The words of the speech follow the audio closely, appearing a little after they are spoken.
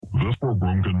This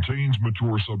program contains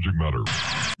mature subject matter,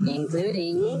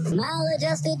 including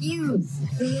maladjusted youth,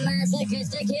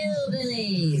 masochistic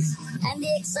hillbillies, and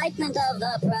the excitement of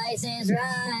The Price is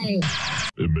Right.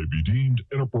 It may be deemed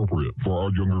inappropriate for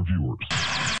our younger viewers.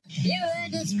 Viewer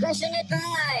discretion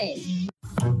advised.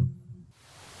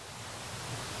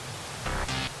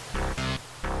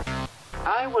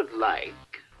 I would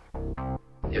like,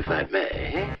 if I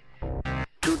may,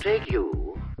 to take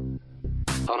you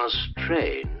on a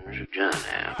strange journey.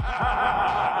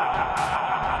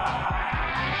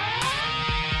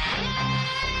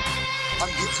 I'm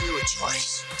giving you a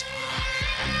choice.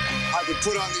 I could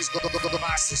put on these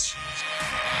glasses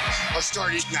or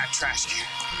start eating that trash can.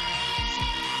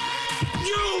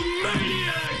 You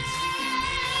maniacs!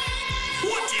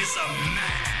 What is a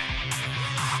man?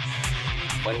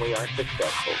 When we are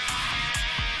successful,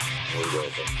 we will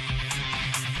be.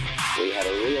 We had a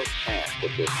real chance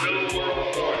at this. New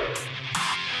World Order.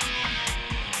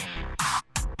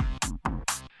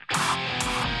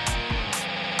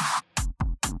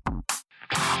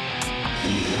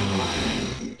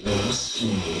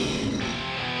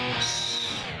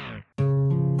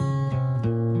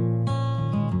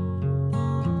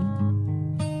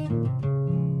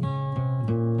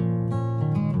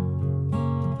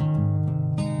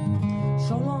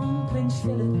 So long, Prince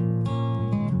Philip,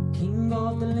 king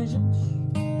of the lizards.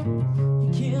 You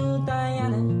killed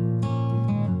Diana,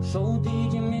 so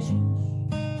did your missus.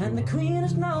 And the queen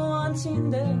is now on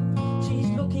Tinder. She's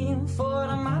looking for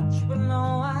a match, but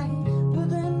no, I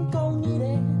wouldn't go near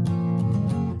it.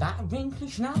 That wrinkly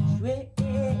schnapps way.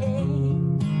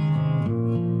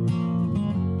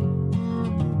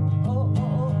 Oh,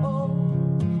 oh, oh.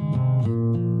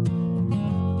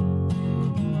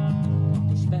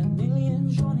 They spent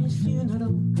millions on his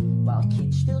funeral while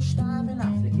kids still starve in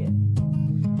Africa.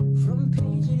 Front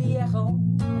page of the Echo,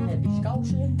 and every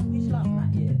scouser is laughing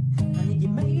at you. And if you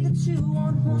made it to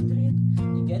 100,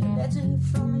 you get a letter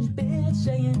from his bed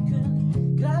saying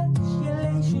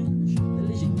congratulations, the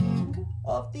lizard king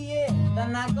of the air.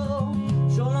 Then I go,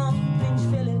 so long, Prince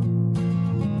Philip,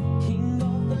 king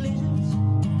of the lizards.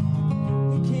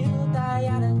 You killed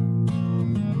Diana,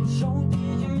 so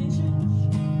did your missus.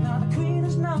 Now the queen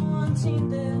is now on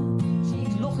Tinder.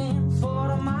 She's looking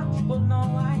for a match, but no,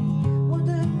 I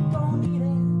wouldn't go near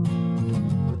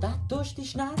it. But that dusty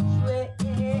schnapps way.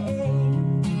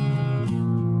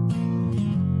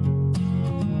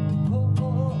 Oh,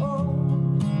 oh, oh.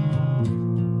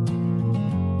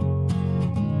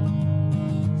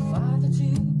 Father to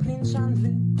Prince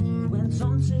Andrew went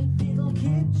on to diddle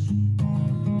kids.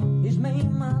 His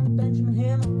main man, Benjamin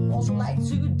Hill, also liked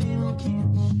to diddle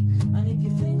kids. And if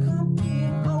you think I'm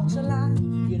being out of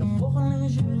line, you're a fucking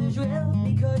lizard as well.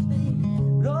 Because the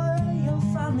royal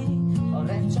family are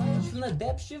reptiles from the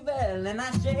depths of hell. And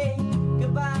I say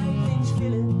goodbye, Prince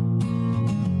Philip,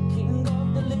 king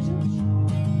of the lizards.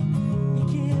 You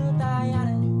killed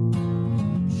Diana,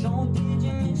 so did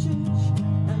your missus.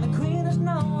 And the queen is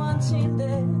now on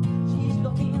Tinder. She's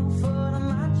looking for a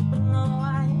match, but no,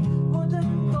 I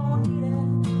wouldn't go near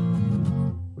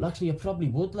her. Well, actually, I probably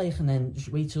would, like, and then just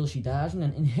wait till she dies and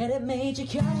then inherit major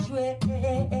cash. Rest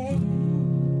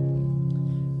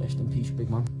in peace, big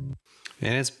man.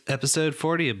 And it's episode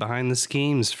 40 of Behind the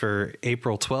Schemes for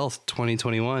April 12th,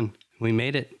 2021. We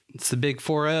made it. It's the big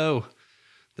 4-0.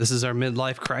 This is our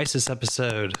midlife crisis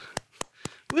episode.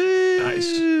 Woo!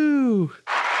 Nice.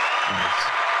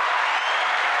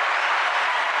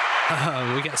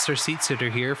 We got Sir Seat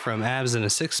Sitter here from Abs in a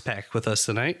Six Pack with us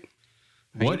tonight.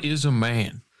 What is a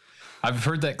man? I've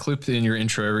heard that clip in your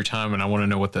intro every time, and I want to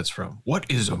know what that's from. What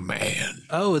is a man?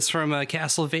 Oh, it's from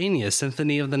Castlevania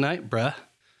Symphony of the Night, bruh.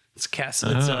 It's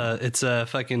it's a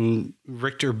fucking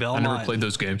Richter Belmont. I never played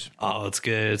those games. Oh, it's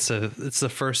good. It's the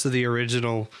first of the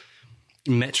original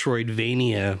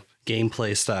Metroidvania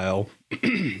gameplay style,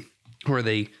 where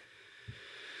they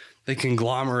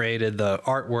conglomerated the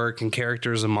artwork and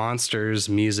characters and monsters,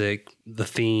 music, the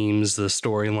themes, the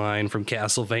storyline from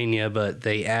Castlevania, but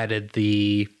they added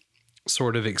the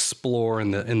sort of explore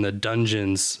in the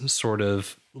dungeons sort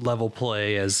of level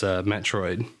play as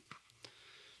Metroid.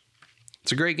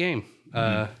 It's a great game.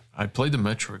 I played the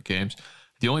Metroid games.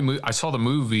 The only I saw the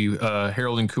movie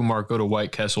Harold and Kumar Go to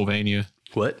White Castlevania.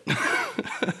 What?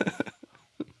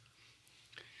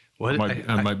 What?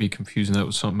 I might be confusing that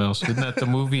with something else. Isn't that the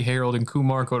movie Harold and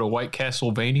Kumar Go to White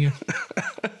Castlevania?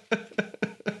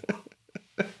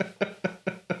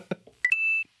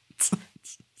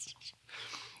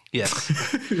 Yes,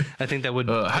 I think that would.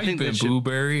 How you been,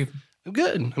 Blueberry? I'm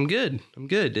good.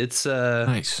 It's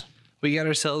nice. we got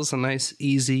ourselves a nice,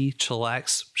 easy,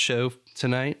 chillax show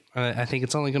tonight. I think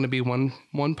it's only going to be one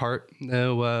part.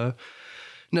 No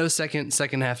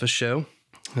second half of show.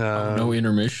 No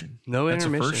intermission. No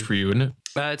intermission. That's a first for you, isn't it?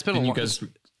 It's been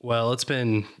it's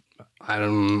been.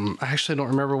 I actually don't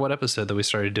remember what episode that we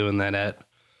started doing that at.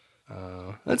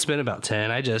 It's been about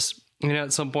 10. I just,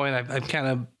 at some point I've kind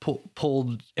of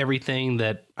pulled everything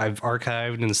that I've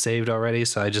archived and saved already.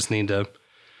 So I just need to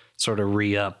sort of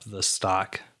re-up the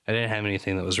stock. I didn't have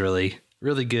anything that was really,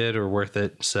 really good or worth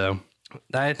it. So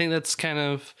I think that's kind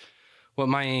of what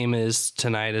my aim is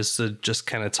tonight, is to just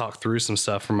kind of talk through some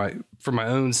stuff for my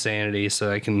own sanity,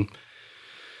 so I can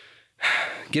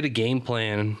get a game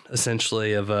plan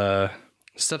essentially of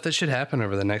stuff that should happen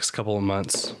over the next couple of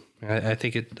months. I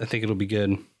think it'll be good.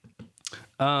 Nice.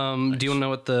 Do you want to know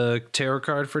what the tarot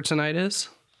card for tonight is?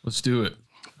 Let's do it.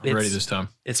 I'm ready this time.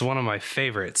 It's one of my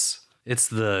favorites. It's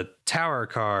the Tower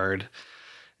card,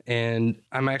 and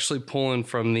I'm actually pulling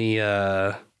from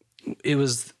the. It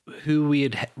was who we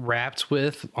had rapped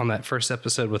with on that first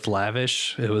episode with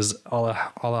Lavish. It was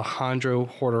Alejandro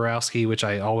Jodorowsky, which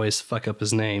I always fuck up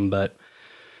his name, but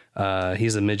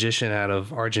he's a magician out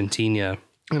of Argentina.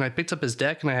 And I picked up his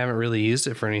deck, and I haven't really used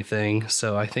it for anything,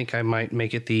 so I think I might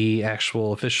make it the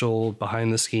actual official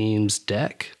Behind the Schemes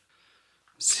deck.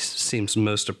 Seems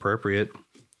most appropriate.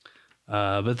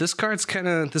 But this card's kind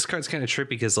of trippy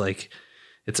because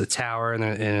it's a tower,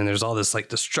 and there's all this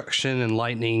destruction and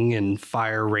lightning and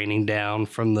fire raining down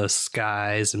from the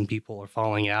skies, and people are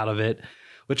falling out of it,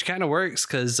 which kind of works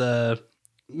because the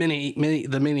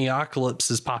mini-apocalypse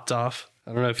has popped off.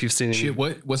 I don't know if you've seen it. Shit,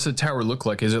 what's the tower look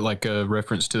like? Is it like a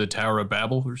reference to the Tower of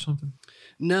Babel or something?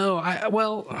 No,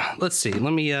 well, let's see.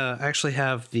 Let me actually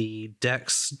have the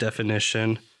deck's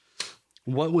definition.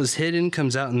 What was hidden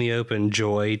comes out in the open.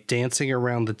 Joy, dancing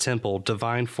around the temple,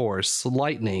 divine force,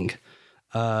 lightning,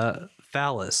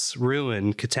 phallus,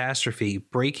 ruin, catastrophe,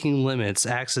 breaking limits,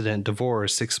 accident,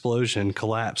 divorce, explosion,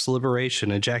 collapse,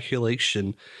 liberation,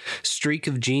 ejaculation, streak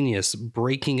of genius,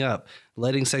 breaking up,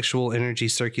 letting sexual energy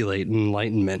circulate, and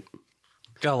enlightenment.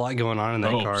 Got a lot going on in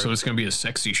that card. So it's going to be a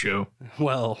sexy show.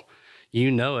 Well,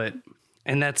 you know it.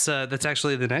 And that's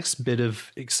actually the next bit of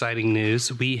exciting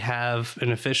news. We have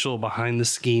an official Behind the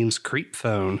Schemes creep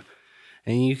phone.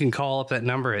 And you can call up that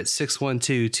number at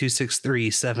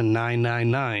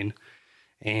 612-263-7999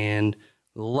 and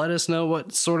let us know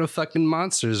what sort of fucking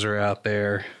monsters are out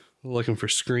there. Looking for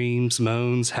screams,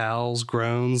 moans, howls,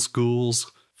 groans,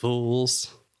 ghouls,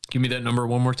 fools. Give me that number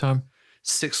one more time.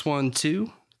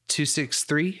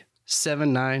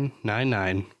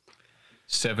 612-263-7999.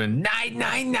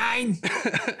 7999.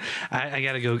 I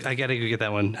gotta go get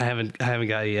that one. I haven't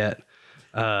got it yet.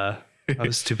 I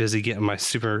was too busy getting my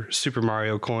Super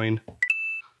Mario coin.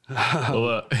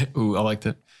 Well, ooh, I liked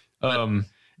it. And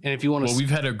if you want to,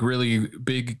 we've had a really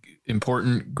big,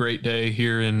 important, great day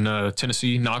here in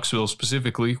Tennessee, Knoxville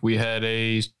specifically. We had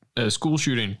a school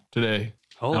shooting today.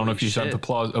 I don't know if you have the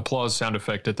applause sound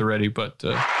effect at the ready, but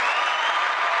yeah.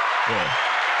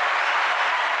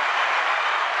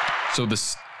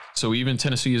 So even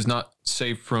Tennessee is not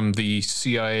safe from the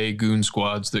CIA goon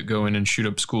squads that go in and shoot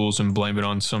up schools and blame it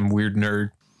on some weird nerd.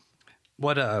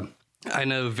 What I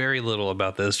know very little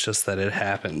about this, just that it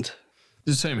happened.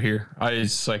 The same here.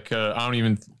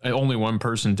 Only one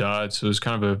person died, so it was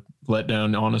kind of a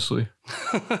letdown, honestly.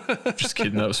 Just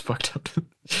kidding, that was fucked up.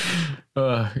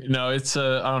 No, it's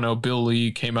I don't know. Bill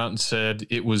Lee came out and said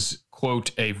it was,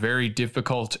 quote, a very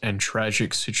difficult and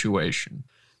tragic situation.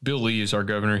 Bill Lee is our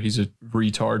governor. He's a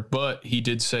retard, but he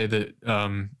did say that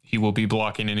he will be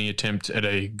blocking any attempt at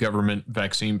a government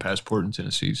vaccine passport in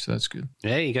Tennessee. So that's good.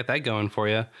 Yeah, you got that going for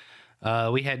you.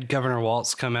 We had Governor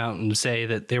Walz come out and say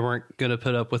that they weren't going to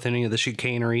put up with any of the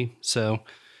chicanery. So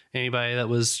anybody that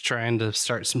was trying to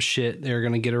start some shit, they were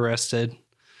going to get arrested,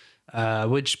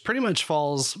 which pretty much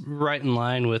falls right in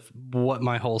line with what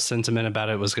my whole sentiment about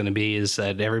it was going to be, is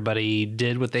that everybody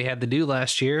did what they had to do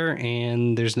last year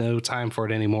and there's no time for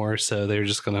it anymore. So they're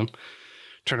just going to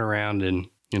turn around and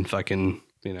fucking,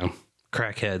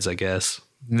 crack heads, I guess.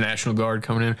 National Guard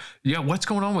coming in. Yeah, what's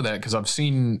going on with that? Because I've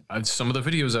seen some of the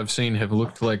videos I've seen have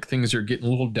looked like things are getting a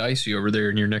little dicey over there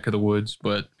in your neck of the woods.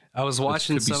 But I was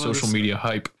watching some social media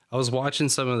hype. I was watching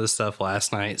some of the stuff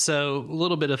last night. So a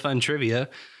little bit of fun trivia.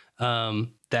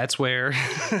 That's where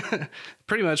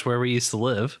pretty much where we used to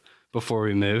live before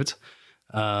we moved.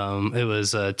 It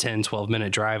was a 10-12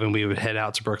 minute drive, and we would head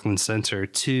out to Brooklyn Center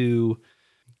to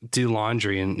do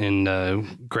laundry and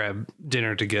grab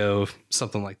dinner to go,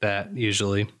 something like that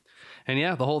usually. And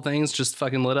yeah, the whole thing's just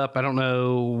fucking lit up. I don't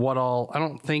know what all. I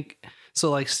don't think So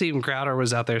like Steven Crowder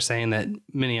was out there saying that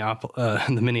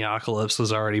the Minneapolis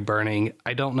was already burning.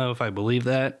 I don't know if I believe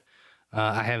that.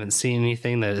 I haven't seen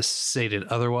anything that is stated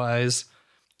otherwise.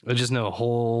 I just know a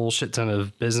whole shit ton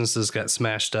of businesses got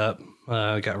smashed up,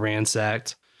 got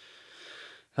ransacked.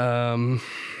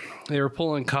 They were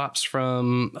pulling cops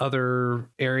from other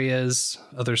areas,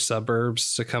 other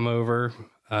suburbs to come over.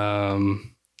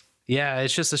 Yeah,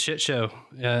 it's just a shit show.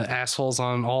 Assholes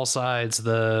on all sides.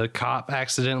 The cop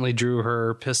accidentally drew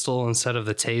her pistol instead of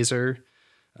the taser.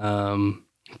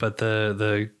 But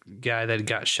the guy that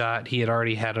got shot, he had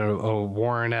already had a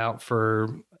warrant out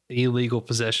for illegal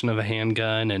possession of a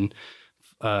handgun and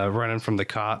running from the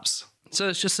cops. So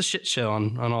it's just a shit show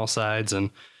on all sides. And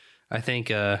I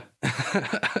think I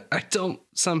don't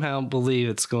somehow believe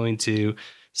it's going to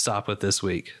stop with this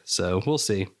week. So we'll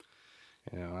see.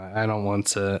 You know, I don't want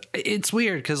to. It's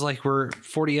weird because like we're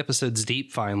 40 episodes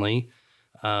deep finally.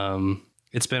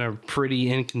 It's been a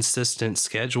pretty inconsistent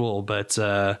schedule, but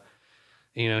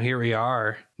you know, here we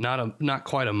are. Not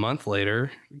quite a month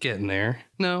later, getting there.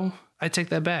 No, I take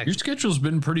that back. Your schedule's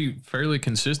been fairly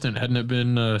consistent, hadn't it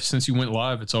been? Since you went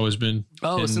live, it's always been.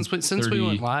 Oh, since we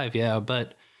went live, yeah.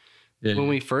 But when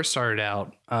we first started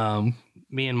out,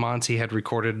 me and Monty had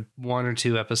recorded 1 or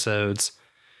 2 episodes,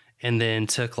 and then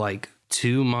took like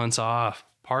 2 months off,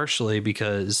 partially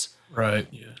because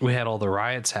we had all the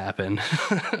riots happen.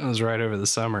 It was right over the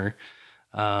summer.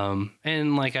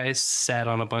 And like I sat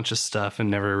on a bunch of stuff and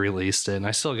never released it, and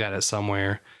I still got it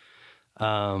somewhere.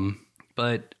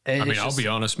 But I mean, I'll be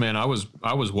honest, man, I was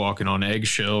walking on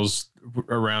eggshells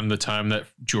around the time that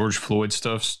George Floyd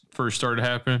stuff first started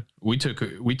happening. We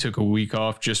took a week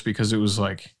off just because it was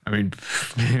like, I mean,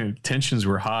 tensions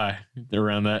were high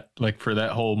around that, like for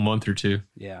that whole month or 2.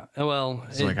 Yeah. Well,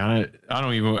 it's like, I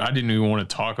didn't even want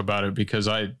to talk about it because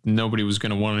nobody was going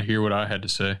to want to hear what I had to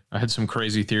say. I had some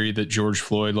crazy theory that George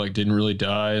Floyd like didn't really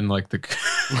die. And like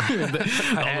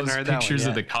all those pictures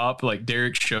of the cop, like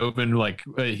Derek Chauvin, like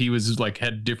he was like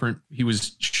he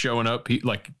was showing up. He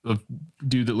like a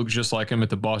dude that looked just like him at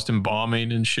the Boston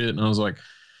bombing and shit. And I was like,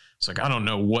 I don't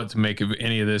know what to make of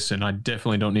any of this, and I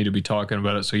definitely don't need to be talking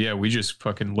about it. So yeah, we just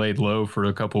fucking laid low for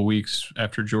a couple of weeks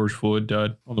after George Floyd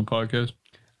died on the podcast.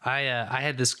 I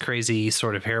had this crazy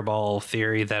sort of hairball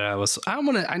theory that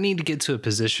I need to get to a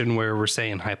position where we're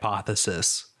saying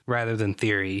hypothesis rather than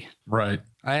theory. Right.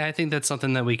 I think that's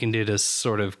something that we can do to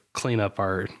sort of clean up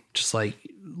our just like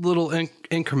little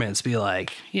increments. Be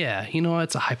like, yeah, you know,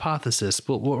 it's a hypothesis,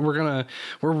 but we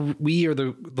are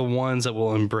the ones that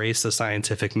will embrace the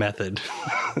scientific method.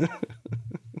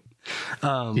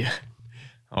 Yeah,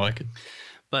 I like it.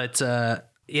 But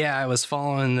yeah, I was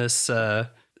following this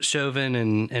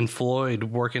Chauvin and Floyd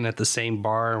working at the same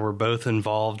bar, and we're both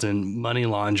involved in money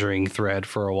laundering thread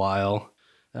for a while.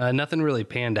 Nothing really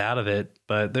panned out of it,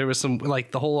 but there was some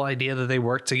like the whole idea that they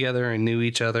worked together and knew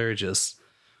each other. Just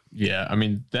yeah, I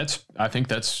mean I think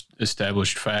that's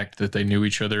established fact that they knew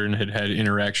each other and had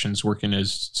interactions working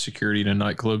as security in a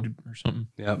nightclub or something.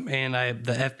 Yeah, and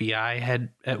the FBI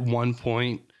had at one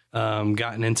point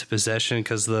gotten into possession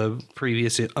because the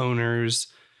previous owners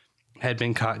had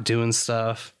been caught doing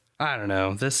stuff. I don't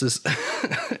know. This is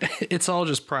it's all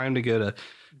just primed to go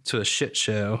to a shit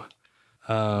show.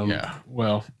 Yeah,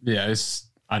 well, yeah,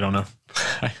 I don't know.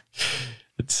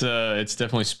 It's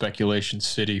definitely speculation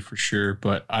city for sure,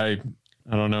 but I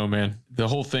don't know, man. The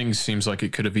whole thing seems like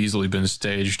it could have easily been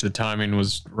staged. The timing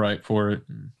was right for it.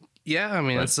 Yeah, I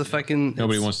mean, it's the fucking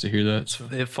nobody wants to hear that. So.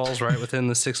 It falls right within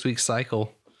the 6-week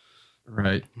cycle.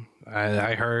 Right.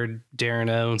 I heard Darren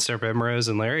O and Sarah Bemrose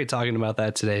and Larry talking about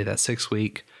that today, that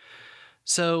 6-week.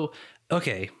 So,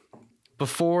 okay. How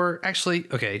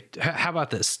about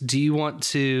this? Do you want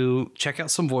to check out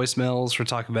some voicemails or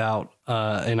talk about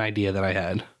an idea that I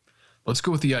had? Let's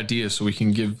go with the idea so we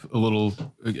can give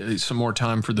some more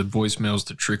time for the voicemails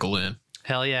to trickle in.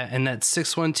 Hell yeah. And that's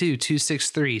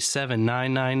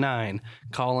 612-263-7999.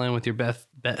 Call in with your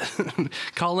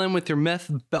call in with your meth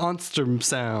monster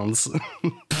sounds.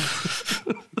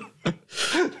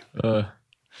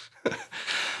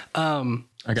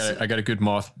 I got a good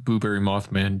Blueberry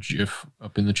Mothman gif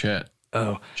up in the chat.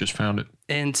 Oh, just found it.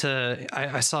 And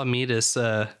I saw Metis.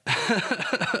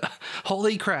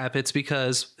 Holy crap! It's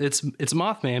because it's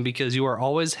Mothman because you are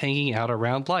always hanging out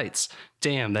around lights.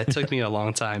 Damn, that took me a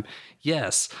long time.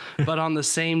 Yes, but on the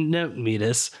same note,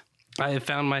 Metis, I have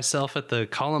found myself at the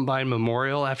Columbine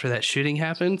Memorial after that shooting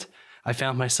happened. I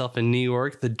found myself in New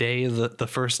York the day of the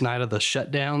first night of the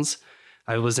shutdowns.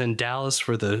 I was in Dallas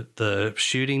for the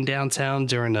shooting downtown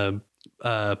during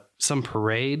some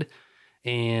parade,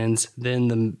 and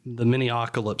then the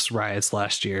Minneapolis riots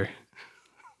last year.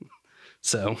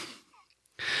 So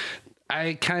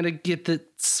I kind of get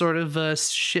that sort of a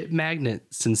shit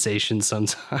magnet sensation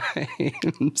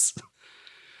sometimes.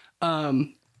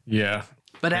 Yeah.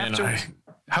 But Man, after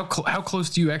how close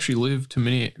do you actually live to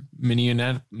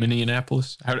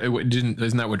Minneapolis?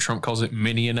 Isn't that what Trump calls it,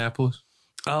 Minneapolis?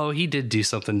 Oh, he did do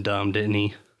something dumb, didn't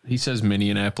he? He says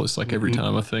Minneapolis like every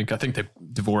time. I think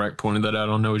Dvorak pointed that out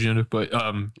on No Agenda. But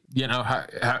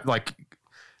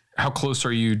how close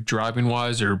are you driving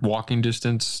wise or walking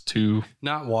distance to?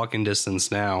 Not walking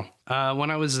distance now. When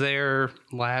I was there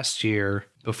last year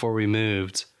before we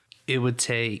moved, it would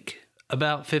take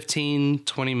about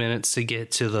 15-20 minutes to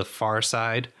get to the far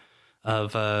side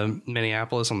of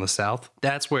Minneapolis on the south.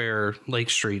 That's where Lake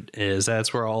Street is.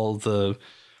 That's where all the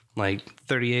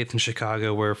 38th in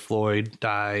Chicago where Floyd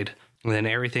died. And then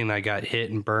everything that got hit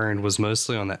and burned was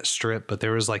mostly on that strip, but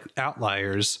there was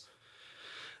outliers.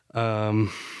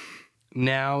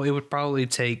 Now it would probably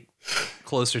take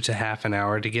closer to half an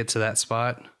hour to get to that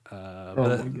spot.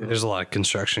 But there's a lot of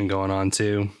construction going on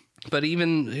too. But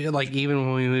even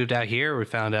when we moved out here, we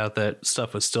found out that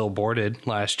stuff was still boarded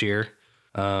last year.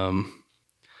 I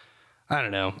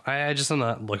don't know. I'm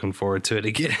not looking forward to it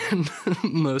again,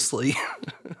 mostly.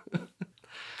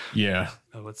 Yeah.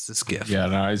 Oh, what's this gift? Yeah,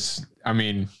 no,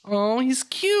 oh, he's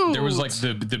cute. There was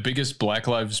the biggest Black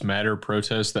Lives Matter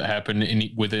protest that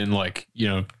happened within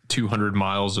 200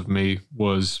 miles of me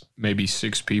was maybe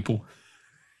 6 people.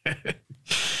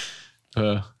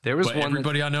 There was one.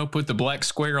 Everybody I know put the black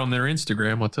square on their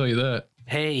Instagram. I'll tell you that.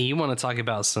 Hey, you want to talk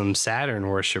about some Saturn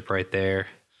worship right there?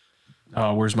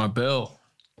 Oh, where's my bell?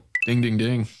 Ding, ding,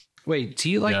 ding. Wait,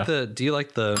 do you like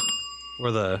the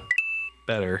or the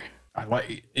better?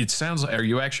 It sounds like, are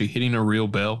you actually hitting a real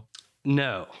bell?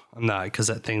 No, I'm not, because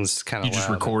that thing's kind of You just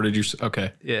recorded your,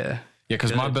 okay. Yeah. Yeah,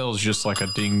 because my bell is just like a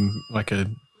ding,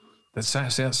 that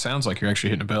sounds like you're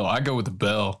actually hitting a bell. I go with the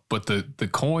bell, but the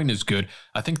coin is good.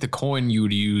 I think the coin you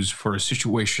would use for a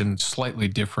situation slightly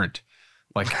different.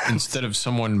 Instead of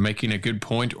someone making a good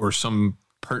point or some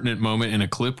pertinent moment in a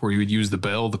clip where you would use the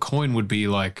bell, the coin would be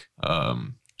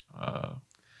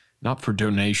not for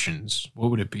donations.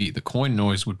 What would it be? The coin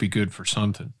noise would be good for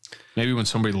something. Maybe when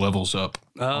somebody levels up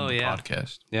on the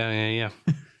podcast. Yeah.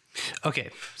 Okay,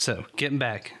 so getting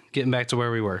back to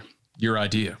where we were. Your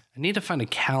idea. I need to find a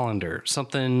calendar,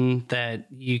 something that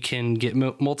you can get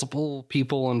multiple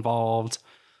people involved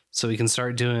so we can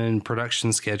start doing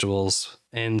production schedules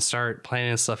and start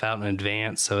planning stuff out in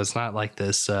advance. So it's not like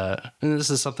this. And this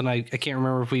is something I can't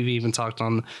remember if we've even talked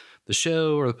on the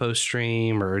show or the post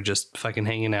stream or just fucking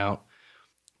hanging out.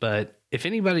 But if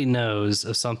anybody knows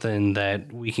of something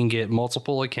that we can get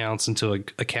multiple accounts into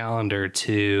a calendar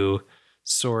to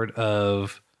sort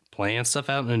of plan stuff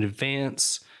out in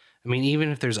advance. I mean, even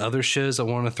if there's other shows that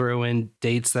want to throw in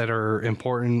dates that are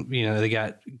important, they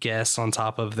got guests on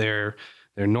top of their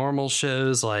normal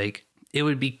shows. It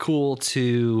would be cool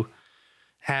to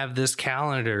have this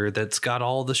calendar that's got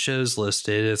all the shows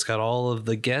listed. It's got all of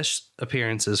the guest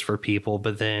appearances for people,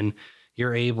 but then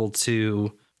you're able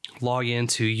to log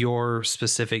into your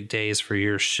specific days for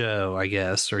your show, I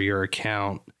guess, or your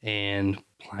account and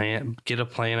get a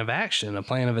plan of action, a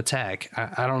plan of attack.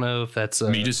 I don't know if that's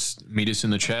Metis in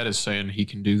the chat is saying he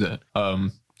can do that.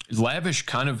 Lavish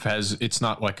kind of has, it's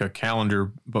not like a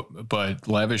calendar, but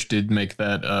Lavish did make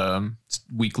that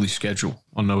weekly schedule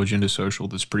on No Agenda Social.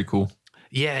 That's pretty cool.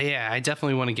 Yeah. I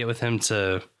definitely want to get with him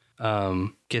to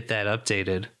get that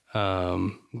updated,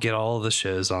 get all of the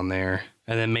shows on there,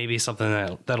 and then maybe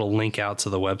something that'll link out to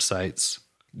the websites.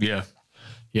 Yeah.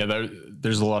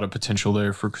 There's a lot of potential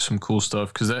there for some cool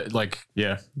stuff. Cause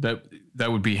that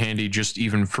would be handy just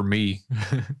even for me,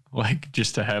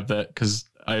 just to have that. Cause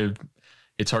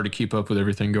it's hard to keep up with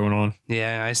everything going on.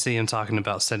 Yeah. I see him talking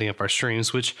about setting up our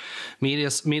streams, which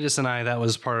Metis and I, that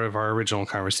was part of our original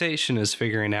conversation, is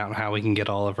figuring out how we can get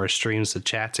all of our streams to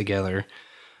chat together.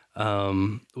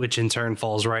 Which in turn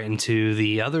falls right into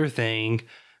the other thing.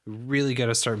 Really got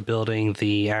to start building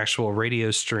the actual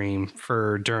radio stream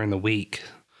for during the week.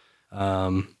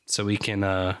 So we can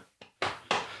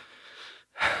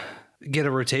get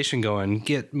a rotation going,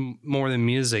 get more than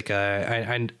music.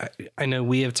 I know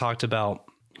we have talked about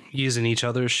using each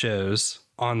other's shows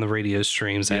on the radio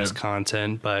streams as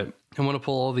content, but I want to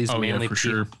pull all these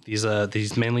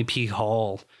these Manly P.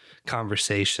 Hall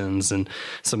conversations and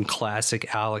some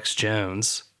classic Alex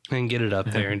Jones and get it up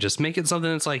there and just make it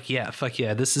something that's like, yeah, fuck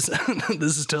yeah, this is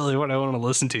this is totally what I want to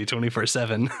listen to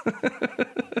 24/7.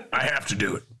 I have to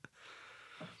do it.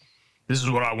 This is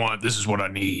what I want. This is what I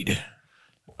need.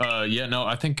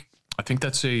 I think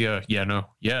that's a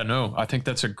I think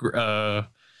that's a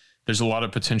there's a lot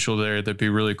of potential there that'd be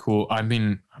really cool. I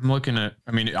mean,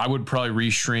 I would probably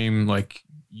restream like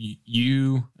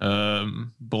you,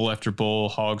 Bull After Bull,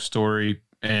 Hog Story,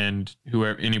 and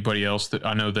whoever, anybody else that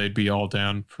I know, they'd be all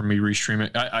down for me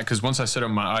restreaming. Because once I set up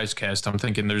my Icecast, I'm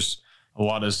thinking there's a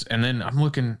lot of, and then I'm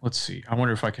looking, let's see, I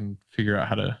wonder if I can figure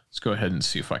out let's go ahead and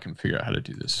see if I can figure out how to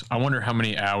do this. I wonder how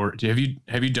many hours, have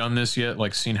you done this yet?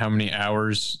 Like seen how many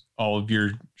hours all of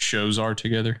your shows are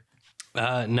together?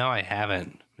 No, I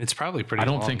haven't. It's probably pretty I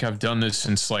don't long. think I've done this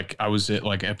since like I was at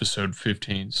like episode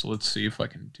 15. So let's see if I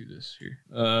can do this here.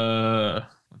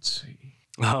 Let's see.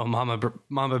 Oh,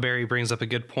 Mama Berry brings up a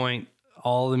good point.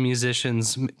 All the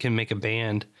musicians can make a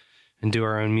band and do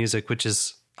our own music, which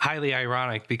is highly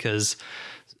ironic because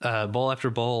Bowl After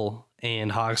Bowl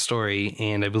and Hog Story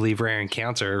and I believe Rare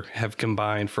Encounter have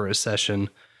combined for a session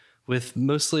with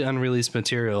mostly unreleased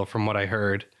material from what I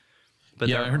heard. But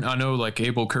yeah, I know like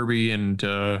Abel Kirby and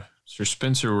Sir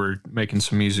Spencer were making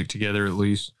some music together at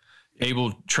least.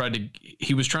 Abel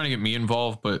he was trying to get me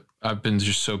involved, but I've been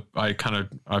just I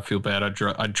feel bad.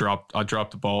 I dropped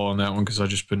the ball on that one because I've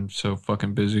just been so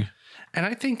fucking busy. And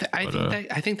I think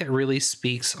that really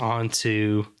speaks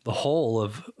onto the whole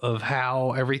of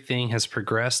how everything has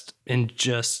progressed in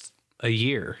just a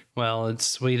year. Well,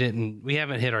 we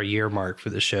haven't hit our year mark for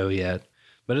the show yet,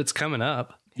 but it's coming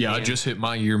up. Yeah, I just hit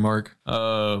my year mark.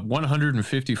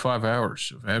 155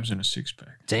 hours of abs in a six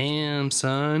pack. Damn,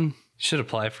 son. Should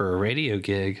apply for a radio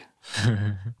gig.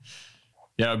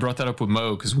 Yeah, I brought that up with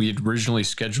Mo because we had originally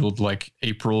scheduled like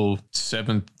April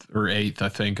 7th or 8th, I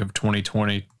think, of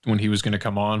 2020 when he was going to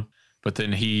come on. But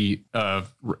then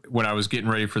when I was getting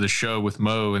ready for the show with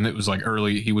Mo, and it was like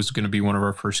early, he was going to be one of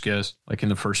our first guests, like in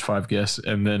the first 5 guests.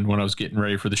 And then when I was getting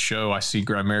ready for the show, I see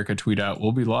Grimerica tweet out,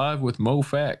 "We'll be live with Mo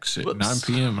Fax at 9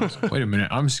 p.m. I was like, wait a minute,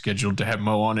 I'm scheduled to have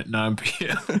Mo on at 9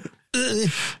 p.m.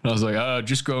 And I was like,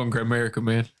 just go on Grimerica,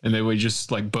 man. And then we just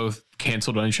like both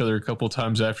canceled on each other a couple of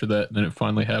times after that. And then it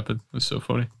finally happened. It was so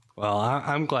funny. Well,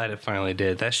 I'm glad it finally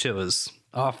did. That shit was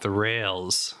off the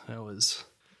rails.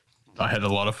 I had a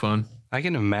lot of fun. I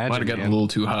can imagine. Might have gotten a little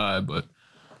too high, but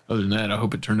other than that, I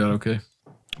hope it turned out okay.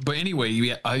 But anyway,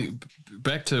 yeah,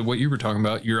 back to what you were talking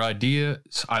about. Your idea,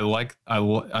 I like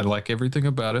everything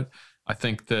about it. I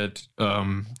think that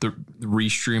the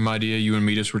restream idea you and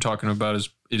Metis were talking about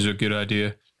is a good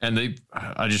idea. And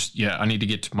I need to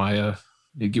get to my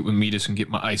get with Metis and get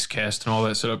my Icecast and all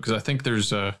that set up because I think there's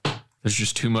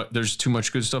just too much. There's too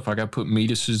much good stuff. I got to put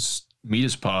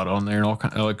Metis pod on there and all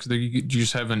kind of like you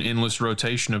just have an endless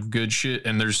rotation of good shit,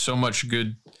 and there's so much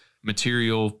good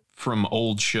material from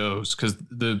old shows because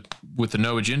with the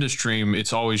No Agenda stream,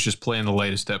 it's always just playing the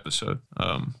latest episode.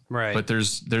 Right. But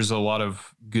there's a lot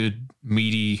of good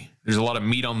there's a lot of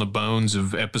meat on the bones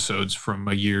of episodes from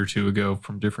a year or two ago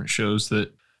from different shows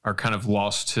that are kind of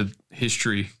lost to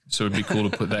history. So it'd be cool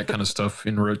to put that kind of stuff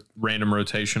in random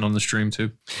rotation on the stream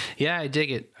too. Yeah, I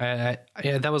dig it.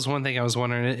 Yeah, that was one thing I was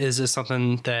wondering. Is this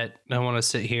something that I want to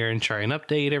sit here and try and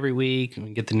update every week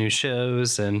and get the new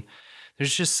shows? And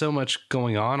there's just so much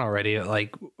going on already.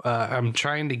 Like I'm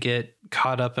trying to get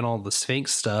caught up in all the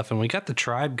Sphinx stuff, and we got the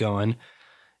tribe going.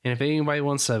 And if anybody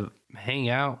wants to hang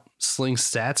out, sling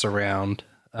stats around,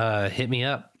 hit me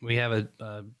up. We have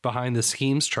a Behind the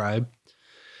Schemes tribe.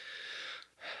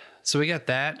 So we got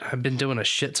that. I've been doing a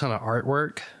shit ton of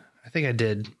artwork. I think I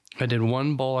did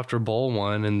one Bowl After Bowl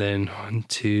one, and then 1,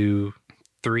 2,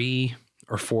 3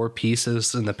 or 4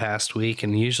 pieces in the past week.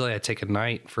 And usually I take a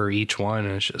night for each one,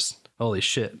 and it's just holy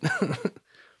shit. I'm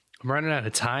running out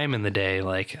of time in the day.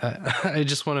 Like I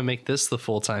just want to make this the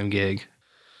full-time gig.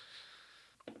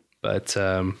 But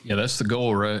yeah, that's the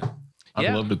goal, right?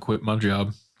 I'd love to quit my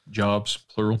jobs,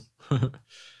 plural.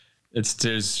 It's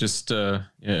just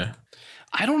yeah.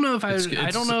 I don't know if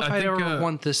I'd ever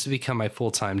want this to become my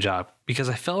full-time job because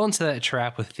I fell into that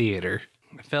trap with theater.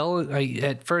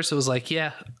 At first it was like,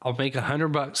 yeah, I'll make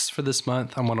 $100 for this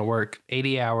month. I'm going to work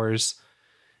 80 hours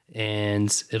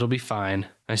and it'll be fine.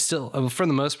 I still, for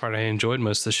the most part, I enjoyed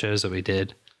most of the shows that we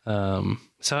did. So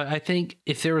I think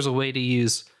if there was a way to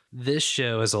use this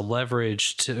show as a lever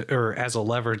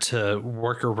to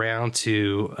work around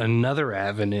to another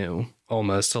avenue,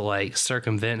 almost to like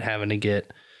circumvent having to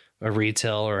get a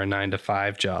retail or a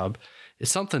 9-to-5 job, if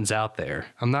something's out there.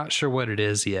 I'm not sure what it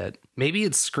is yet. Maybe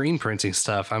it's screen printing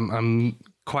stuff. I'm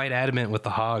quite adamant with the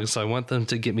Hogs, so I want them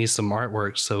to get me some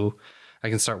artwork so I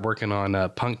can start working on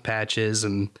punk patches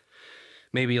and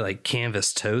maybe like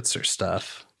canvas totes or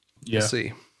stuff. Yeah. We'll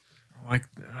see. Man,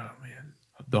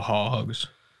 the Hogs.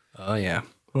 Oh yeah.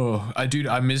 Oh,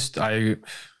 I missed. I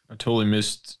I totally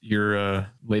missed your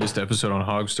latest episode on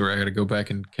Hog Story. I got to go back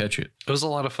and catch it. It was a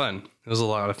lot of fun.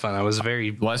 I was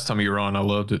very... Last time you were on, I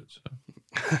loved it. So.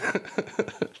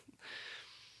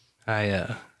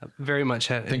 I very much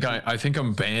had... I think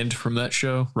I'm banned from that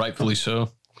show, rightfully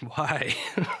so. Why?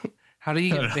 How do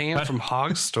you get banned from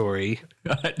Hog Story?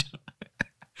 I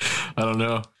don't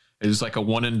know. It was like a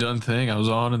one and done thing. I was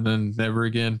on and then never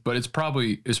again. But it's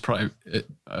probably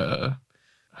I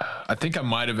think I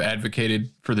might have advocated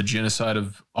for the genocide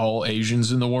of all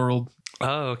Asians in the world.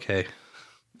 Oh, okay.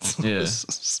 Yeah.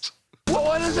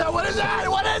 What is that? What is that?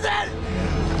 What is it?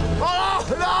 Oh,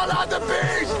 no, not the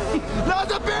beast! Not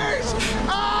the beast!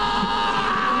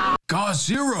 Ah!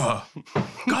 Godzilla!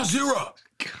 Godzilla!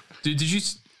 Dude,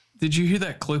 did you hear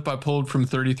that clip I pulled from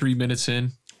 33 minutes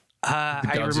in? I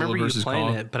remember you playing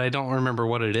Kong? it, but I don't remember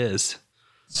what it is.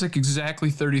 It's like exactly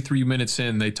 33 minutes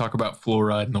in, they talk about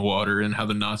fluoride in the water and how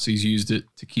the Nazis used it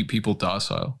to keep people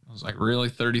docile. I was like, really?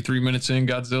 33 minutes in,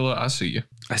 Godzilla? I see you.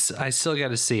 I still got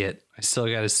to see it.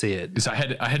 Because I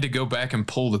had to go back and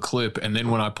pull the clip, and then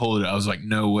when I pulled it, I was like,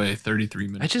 no way, 33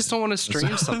 minutes. I just don't want to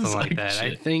stream something like that.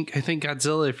 Shit. I think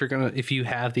Godzilla, if you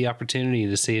have the opportunity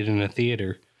to see it in a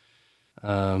theater,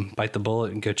 bite the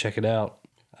bullet and go check it out.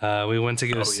 We went to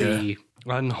go see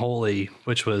Unholy,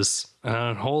 which was an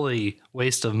unholy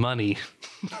waste of money.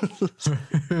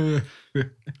 It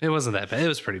wasn't that bad. It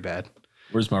was pretty bad.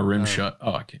 Where's my rim shot?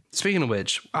 Oh, I can't. Speaking of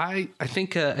which, I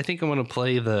think I'm gonna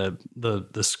play the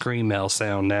scream mail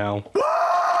sound now.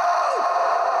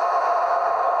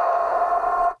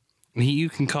 You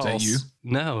can call. Is that you?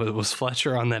 No, it was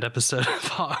Fletcher on that episode of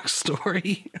Hog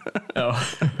Story. Oh,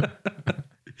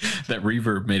 that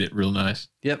reverb made it real nice.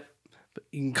 Yep.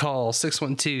 You can call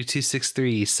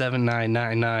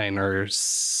 612-263-7999 or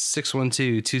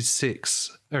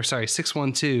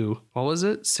 612, what was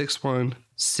it?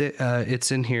 616,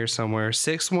 it's in here somewhere.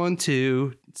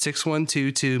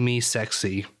 612-6122 me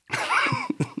sexy.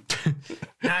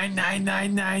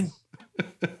 9999.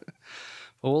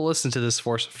 Well, we'll listen to this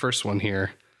first one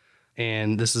here.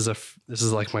 And this is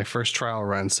like my first trial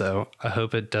run, so I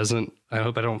hope I don't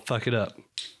fuck it up.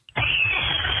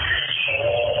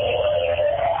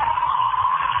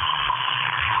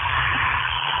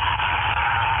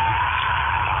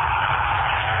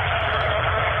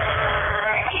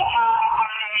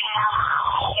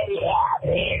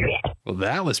 Well,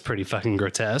 that was pretty fucking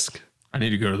grotesque. I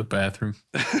need to go to the bathroom.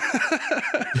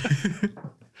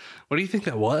 What do you think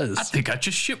that was? I think I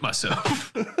just shit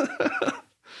myself.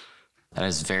 That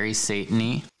is very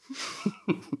Satan-y.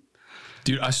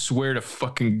 Dude, I swear to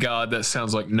fucking God, that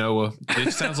sounds like Noah.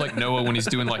 It sounds like Noah when he's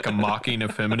doing like a mocking,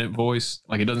 effeminate voice.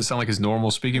 Like it doesn't sound like his normal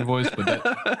speaking voice, but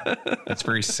that's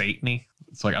very Satan-y.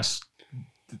 It's like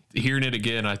hearing it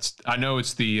again. I know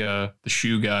it's the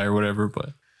shoe guy or whatever,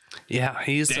 but yeah,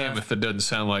 he's damn if it doesn't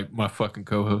sound like my fucking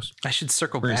co-host. I should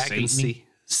circle Very back and see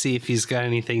if he's got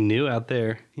anything new out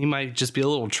there. He might just be a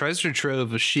little treasure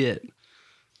trove of shit.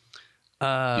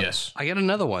 Yes. I got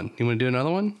another one. You want to do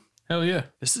another one? Hell yeah.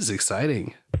 This is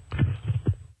exciting.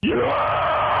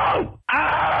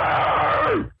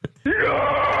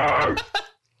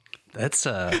 That's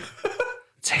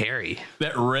it's hairy.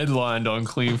 That redlined on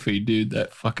Clean Feed, dude.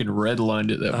 That fucking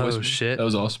redlined it. That Oh shit. That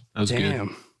was awesome. That was Damn.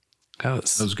 good. That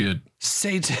was good.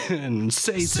 Satan.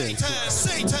 Satan!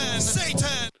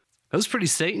 That was pretty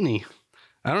Satan-y.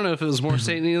 I don't know if it was more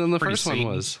Satan-y than the Pretty first one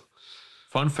Satan. was.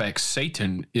 Fun fact,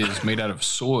 Satan is made out of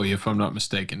soy, if I'm not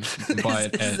mistaken. You can buy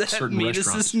it Is at that certain Metis'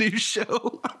 restaurants. new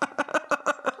show?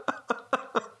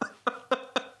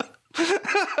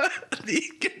 You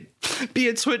can be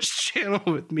a Twitch channel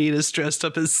with Metis dressed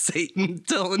up as Satan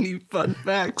telling you fun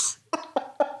facts.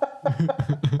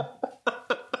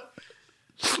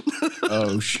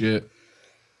 Oh shit.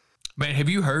 Man, have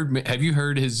you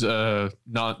heard his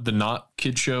not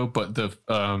kid show, but the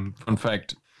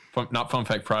not Fun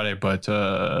Fact Friday, but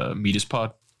Metis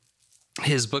Pod?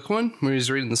 His book one where he's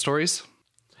reading the stories?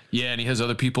 Yeah, and he has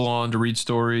other people on to read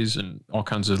stories and all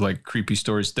kinds of like creepy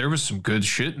stories. There was some good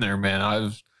shit in there, man.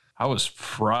 I was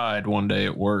fried one day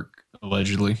at work,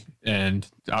 allegedly, and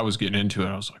I was getting into it.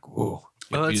 I was like, whoa.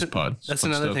 Oh, Metis Pod. It's that's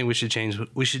fun another stuff. thing we should change.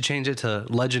 We should change it to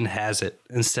Legend Has It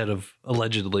instead of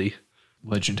allegedly.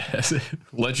 Legend has it.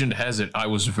 Legend has it. I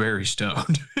was very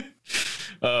stoned.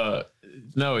 No,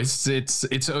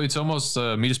 it's almost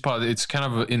Metis Pod. It's kind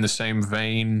of in the same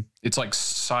vein. It's like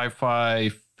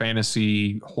sci-fi,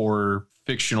 fantasy, horror,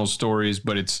 fictional stories,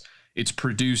 but it's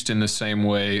produced in the same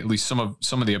way. At least some of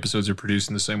the episodes are produced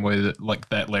in the same way that like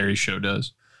that Larry show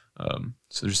does.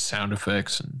 So there's sound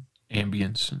effects and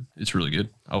ambience, and it's really good.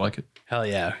 I like it. Hell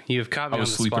yeah. You've caught me I was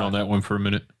on the sleeping spot. on that one for a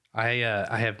minute. I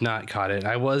have not caught it.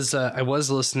 I was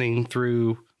listening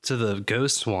through to the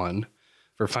Ghost one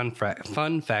for Fun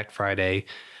Fact Friday,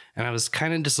 and I was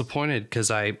kind of disappointed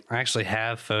because I actually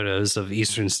have photos of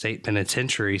Eastern State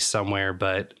Penitentiary somewhere,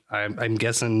 but I'm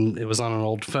guessing it was on an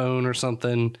old phone or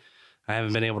something. I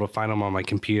haven't been able to find them on my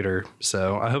computer,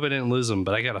 so I hope I didn't lose them.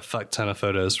 But I got a fuck ton of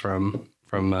photos from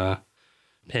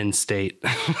Penn State.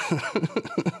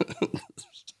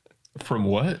 From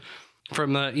what?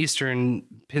 From the Eastern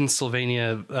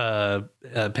Pennsylvania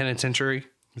Penitentiary.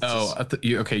 Oh,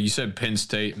 okay. You said Penn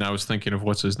State, and I was thinking of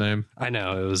what's his name. I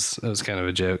know it was kind of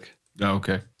a joke. Oh,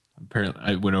 okay.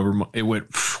 Apparently, it went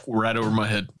right over my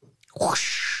head.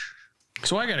 Whoosh.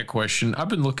 So I got a question. I've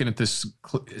been looking at this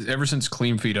ever since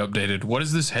Clean Feed updated. What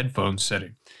is this headphone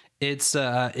setting? It's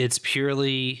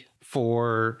purely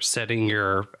for setting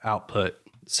your output.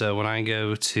 So when I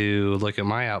go to look at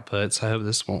my outputs, I hope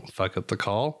this won't fuck up the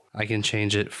call. I can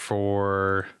change it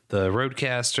for the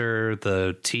Rodecaster,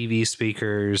 the TV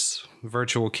speakers,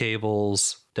 virtual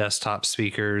cables, desktop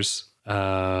speakers,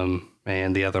 and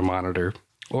the other monitor,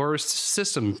 or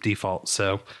system default.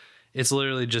 So it's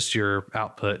literally just your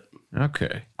output.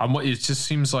 Okay. It just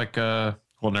seems like, well,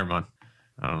 never mind.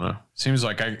 I don't know.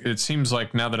 It seems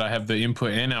like now that I have the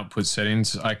input and output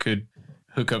settings, I could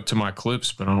hook up to my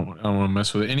clips, but I don't want to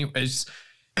mess with it. Anyways,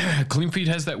 Clean Feed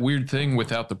has that weird thing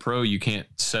without the Pro. You can't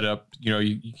set up,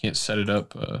 you can't set it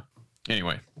up.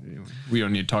 Anyway, we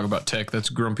don't need to talk about tech. That's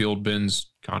Grumpy Old Ben's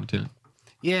content.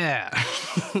 Yeah.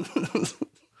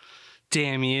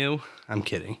 Damn you. I'm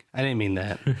kidding. I didn't mean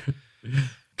that.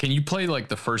 Can you play like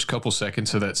the first couple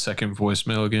seconds of that second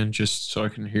voicemail again, just so I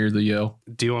can hear the yell?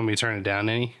 Do you want me to turn it down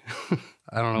any?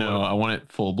 I don't know. No, I want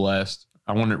it full blast.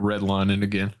 I want it redlining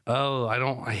again. Oh,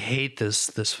 I hate this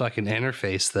fucking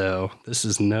interface though. This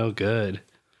is no good.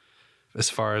 As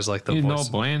far as like the voice.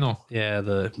 No bueno. Yeah,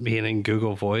 the being in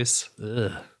Google Voice.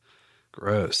 Ugh.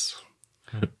 Gross.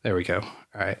 There we go.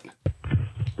 All right.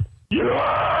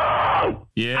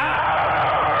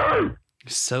 Yeah.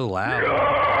 So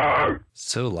loud.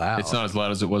 So loud. It's not as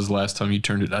loud as it was last time you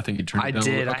turned it. I think you turned it down. I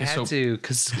did. Okay, I had to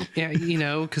because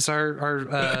because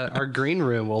our green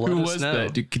room will let us know. Who was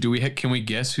that? Can we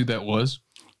guess who that was?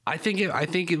 I think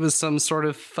it was some sort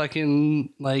of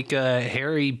fucking like a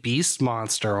hairy beast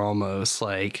monster almost.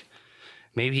 Like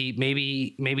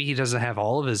maybe he doesn't have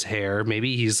all of his hair.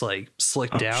 Maybe he's like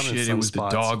slicked down in some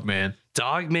spots. The dog man.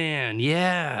 Dog man,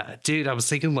 yeah, dude. I was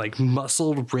thinking like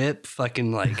muscled rip,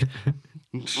 fucking like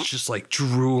just like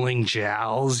drooling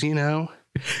jowls.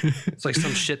 It's like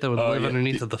some shit that would live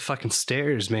underneath of the fucking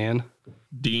stairs, man.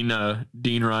 Dean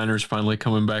Reiner's finally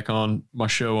coming back on my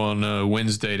show on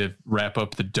Wednesday to wrap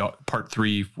up the part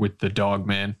 3 with the dog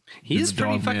man. He's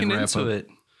pretty fucking into it.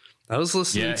 I was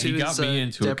listening to he got me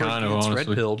into it kind of, honestly.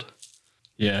 Red Pilled.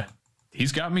 Yeah,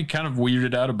 he's got me kind of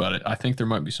weirded out about it. I think there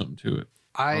might be something to it.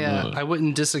 I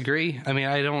wouldn't disagree. I mean,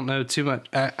 I don't know too much,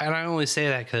 and I only say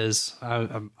that because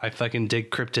I fucking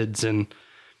dig cryptids, and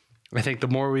I think the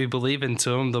more we believe into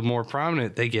them, the more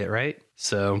prominent they get, right?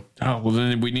 So, well,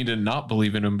 then we need to not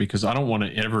believe in them because I don't want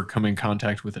to ever come in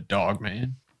contact with a dog,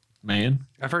 man.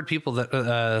 I've heard people that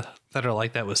are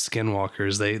like that with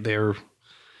skinwalkers. They're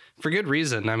for good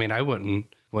reason. I mean, I wouldn't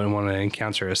want to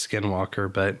encounter a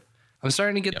skinwalker, but I'm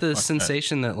starting to get the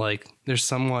sensation that like there's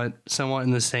somewhat in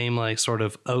the same like sort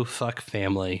of oh fuck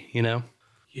family,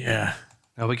 Yeah.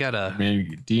 Oh, we got a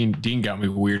Dean got me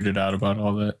weirded out about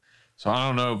all that. So I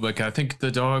don't know. Like I think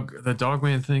the dog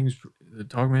man thing's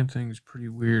pretty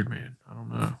weird, man. I don't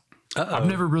know. I've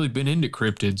never really been into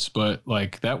cryptids, but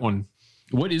like that one.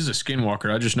 What is a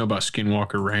skinwalker? I just know about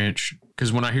Skinwalker Ranch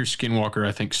because when I hear Skinwalker,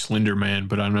 I think Slender Man,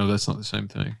 but I know that's not the same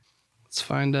thing. Let's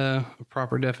find a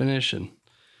proper definition.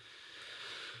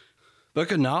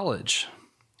 Book of Knowledge.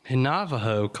 In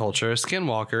Navajo culture, a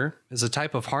skinwalker is a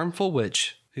type of harmful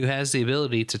witch who has the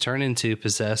ability to turn into,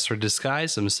 possess, or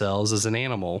disguise themselves as an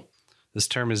animal. This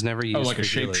term is never used. Oh, like a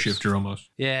shapeshifter almost.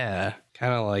 Yeah,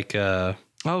 kind of like.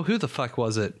 Who the fuck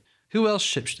was it? Who else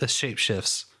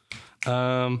shapeshifts?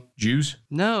 Jews?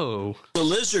 No, the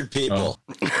lizard people.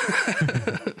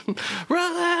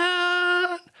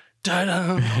 Run!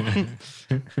 Da-dum.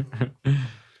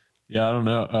 Yeah, I don't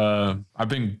know. I've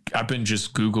been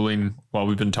just Googling while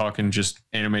we've been talking, just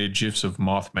animated GIFs of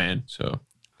Mothman. So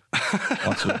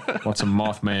lots of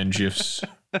Mothman GIFs.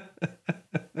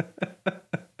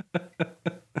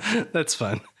 That's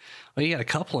fun. Well, you got a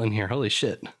couple in here. Holy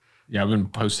shit. Yeah, I've been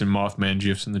posting Mothman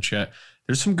GIFs in the chat.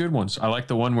 There's some good ones. I like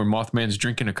the one where Mothman's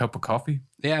drinking a cup of coffee.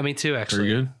 Yeah, me too, actually.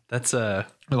 Very good. That's I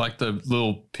like the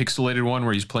little pixelated one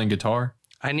where he's playing guitar.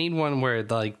 I need one where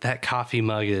like that coffee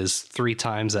mug is 3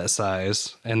 times that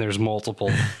size and there's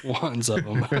multiple ones of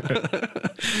them.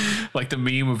 Like the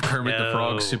meme of Kermit the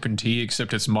Frog No. sipping tea,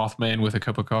 except it's Mothman with a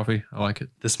cup of coffee. I like it.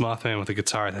 This Mothman with a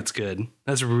guitar, that's good.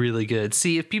 That's really good.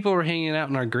 See, if people were hanging out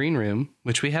in our green room,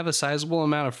 which we have a sizable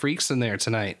amount of freaks in there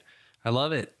tonight, I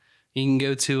love it. You can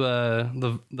go to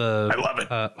the. I love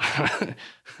it.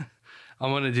 I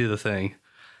want to do the thing.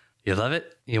 You love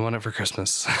it? You want it for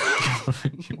Christmas. You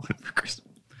want it for Christmas.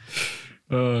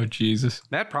 Oh, Jesus.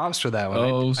 Mad props for that one.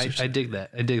 Oh, I dig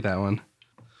that. I dig that one.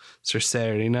 It's for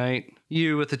Saturday night.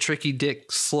 You with the tricky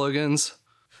dick slogans.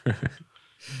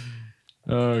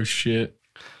 Oh, shit.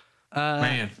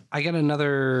 Man. I got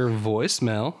another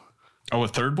voicemail. Oh, a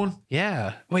third one?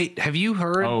 Yeah. Wait, have you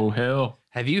heard? Oh, hell.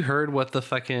 Have you heard what the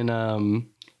fucking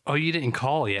oh, you didn't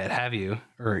call yet, have you?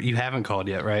 Or you haven't called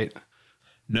yet, right?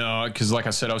 No, because like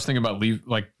I said, I was thinking about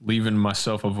leaving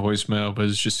myself a voicemail, but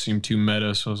it just seemed too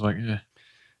meta. So I was like, yeah.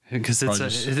 Because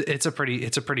it's a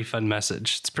pretty fun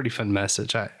message. It's a pretty fun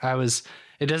message. I was.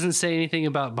 It doesn't say anything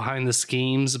about behind the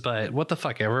schemes, but what the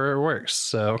fuck ever, it works.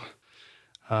 So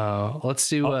let's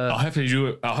do. I'll have to do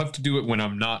it. I'll have to do it when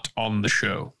I'm not on the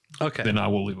show. Okay. Then I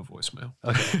will leave a voicemail.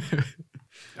 Okay.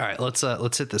 All right. Let's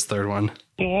hit this third one.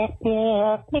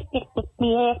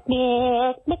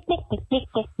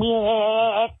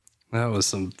 That was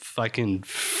some fucking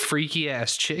freaky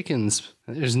ass chickens.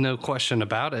 There's no question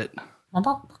about it.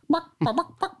 God.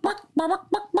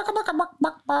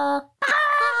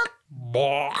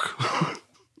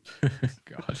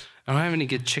 I don't have any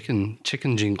good chicken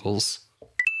jingles.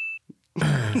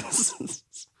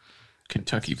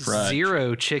 Kentucky Fried.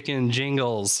 0 chicken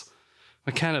jingles.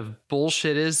 What kind of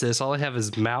bullshit is this? All I have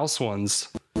is mouse ones.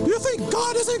 You think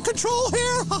God is in control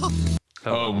here?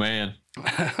 Oh man.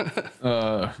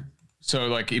 So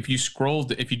like if you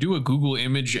do a Google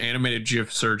image animated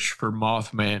GIF search for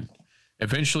Mothman,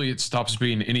 eventually it stops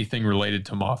being anything related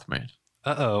to Mothman.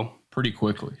 Uh-oh. Pretty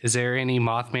quickly. Is there any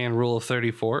Mothman rule of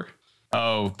 34?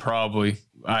 Oh, probably.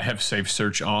 I have safe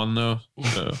search on though.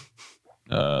 So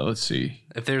let's see.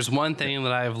 If there's one thing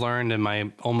that I've learned in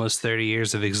my almost 30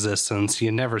 years of existence,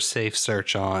 you never safe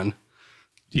search on.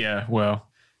 Yeah, well,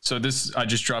 so I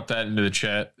just dropped that into the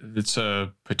chat. It's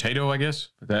a potato, I guess.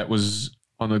 That was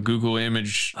on the Google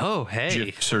image. Oh, hey.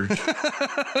 GIF search.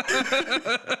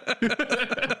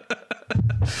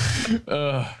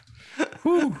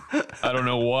 I don't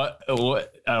know.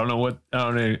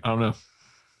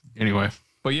 Anyway,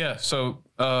 but yeah, so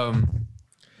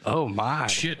oh my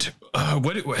shit.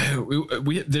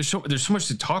 There's so much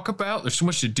to talk about. There's so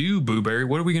much to do, Booberry.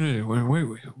 What are we gonna do?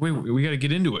 We got to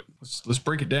get into it. Let's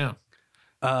break it down.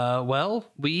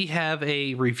 Well, we have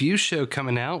a review show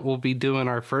coming out. We'll be doing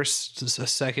our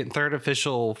third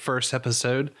official first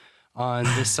episode on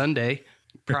this Sunday,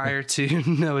 prior to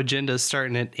No Agenda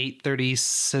starting at 8:30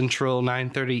 Central,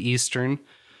 9:30 Eastern.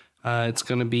 It's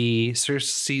going to be Sir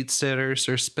Seatsitter,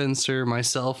 Sir Spencer,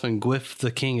 myself, and Gwyff, the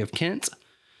King of Kent.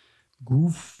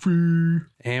 Goofy.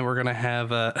 And we're gonna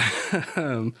have a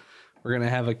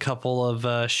couple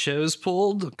of shows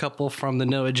pulled, a couple from the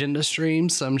No Agenda stream,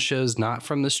 some shows not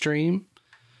from the stream.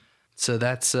 So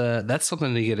that's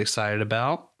something to get excited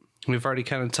about. We've already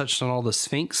kind of touched on all the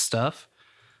Sphinx stuff,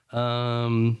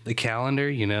 the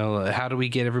calendar. How do we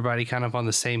get everybody kind of on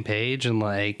the same page and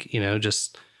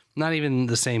just not even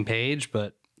the same page,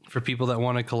 but for people that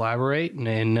want to collaborate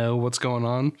and know what's going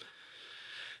on.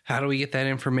 How do we get that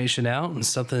information out and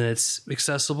something that's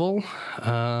accessible?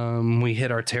 We hit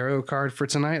our tarot card for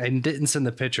tonight. I didn't send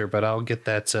the picture, but I'll get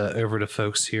that over to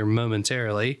folks here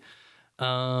momentarily. We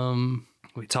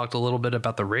talked a little bit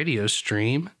about the radio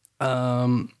stream.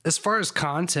 As far as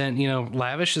content,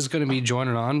 Lavish is going to be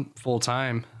joining on full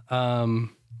time.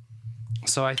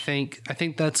 So I think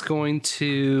that's going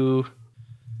to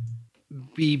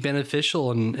be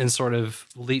beneficial and sort of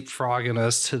leapfrogging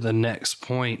us to the next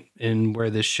point in where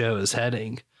this show is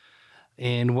heading.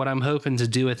 And what I'm hoping to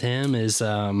do with him is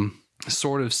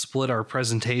sort of split our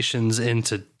presentations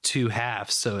into 2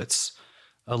 halves. So it's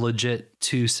a legit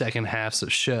 2 second halves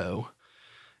of show.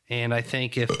 And I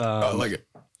think if I like it.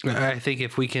 I think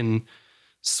if we can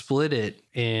split it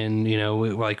and,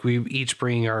 we each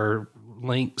bring our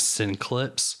links and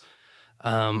clips,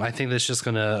 I think that's just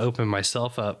going to open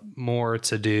myself up more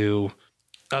to do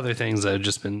other things that have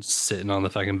just been sitting on the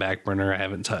fucking back burner I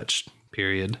haven't touched,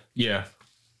 period. Yeah.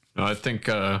 No, I think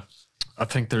there'll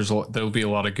be a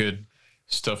lot of good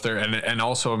stuff there. And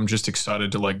also I'm just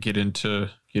excited to get into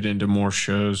more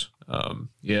shows.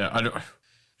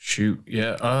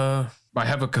 I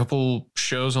have a couple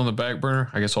shows on the back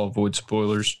burner. I guess I'll avoid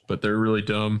spoilers, but they're really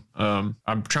dumb.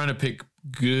 I'm trying to pick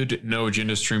good No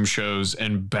Agenda stream shows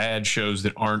and bad shows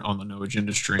that aren't on the No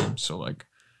Agenda stream. So like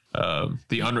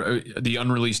the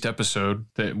unreleased episode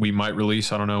that we might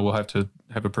release, I don't know. We'll have to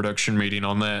have a production meeting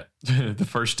on that. The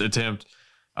first attempt,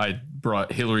 I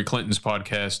brought Hillary Clinton's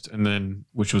podcast, and then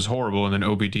which was horrible, and then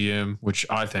OBDM, which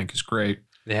I think is great.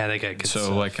 Yeah, they got good so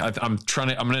stuff. like I'm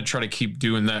gonna try to keep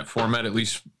doing that format at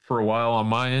least for a while on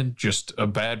my end. Just a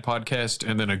bad podcast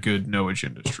and then a good No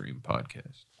Agenda stream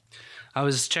podcast. I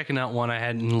was checking out one I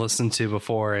hadn't listened to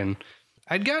before, and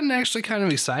I'd gotten actually kind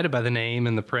of excited by the name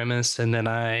and the premise, and then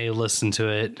I listened to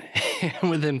it, and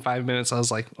within 5 minutes I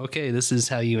was like, okay, this is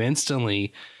how you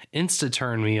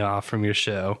insta-turn me off from your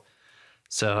show.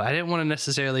 So I didn't want to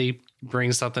necessarily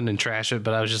bring something and trash it,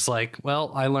 but I was just like,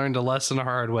 well, I learned a lesson the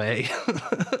hard way.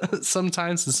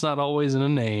 Sometimes it's not always in a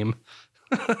name.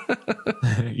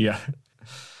 Yeah.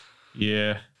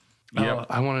 Oh,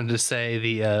 I wanted to say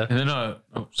and then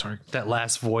sorry. That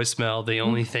last voicemail, the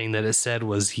only thing that it said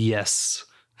was yes.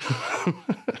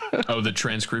 Oh, the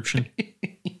transcription?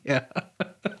 Yeah.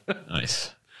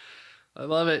 Nice. I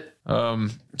love it.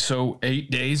 So 8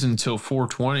 days until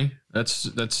 420.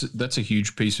 That's a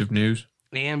huge piece of news.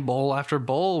 And Bowl After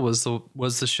Bowl was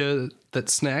the show that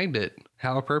snagged it.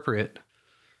 How appropriate.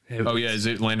 Is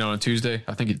it landing on a Tuesday?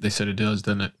 I think they said it does,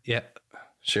 doesn't it? Yeah.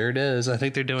 Sure it is. I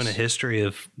think they're doing a history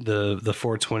of the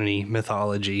 420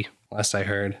 mythology, last I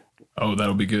heard. Oh,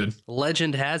 that'll be good.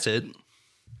 Legend has it.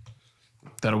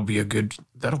 That'll be a good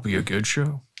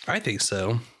show. I think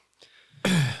so.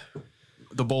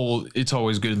 The bowl, it's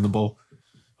always good in the bowl.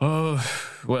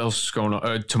 What else is going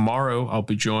on? Tomorrow I'll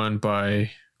be joined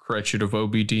by Cratchit of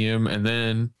OBDM, and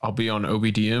then I'll be on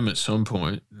OBDM at some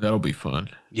point. That'll be fun.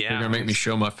 Yeah. They're gonna make me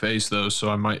show my face though, so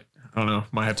I don't know,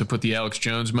 might have to put the Alex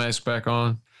Jones mask back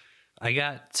on. I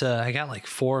got like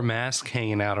 4 masks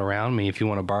hanging out around me if you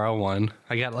want to borrow one.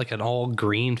 I got like an all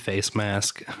green face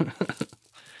mask.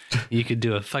 You could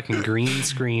do a fucking green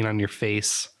screen on your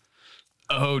face.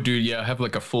 Oh, dude, yeah, I have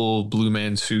like a full blue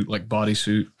man suit, like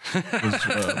bodysuit.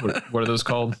 What are those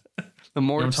called? The morph, you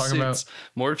know what I'm talking suits. about?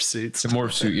 Morph suits. The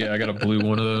morph suit, yeah, I got a blue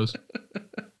one of those.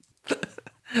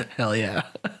 Hell yeah.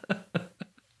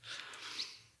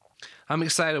 I'm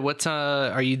excited. What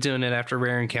are you doing it after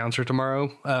Rare Encounter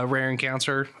tomorrow? Rare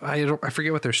Encounter. I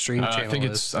forget what their stream channel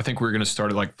is. I think we're gonna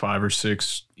start at like 5 or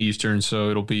 6 Eastern, so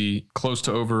it'll be close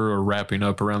to over or wrapping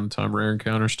up around the time Rare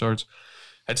Encounter starts.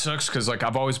 It sucks because like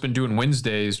I've always been doing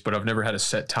Wednesdays, but I've never had a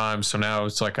set time. So now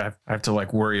it's like I have to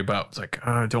like worry about like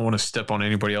I don't want to step on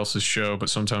anybody else's show, but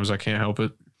sometimes I can't help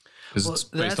it because it's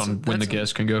based on when the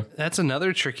guests can go. That's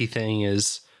another tricky thing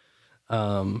is,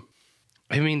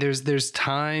 I mean, there's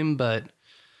time, but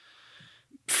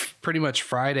pretty much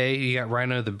Friday you got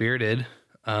Rhino the Bearded,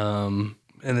 and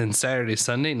then Saturday,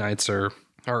 Sunday nights are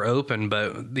open.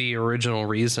 But the original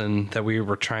reason that we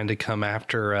were trying to come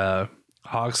after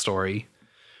Hog Story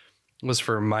was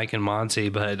for Mike and Monty,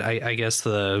 but I guess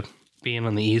the being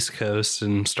on the East Coast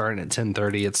and starting at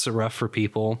 10:30, it's rough for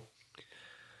people.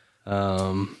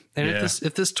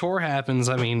 If this tour happens,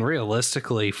 I mean,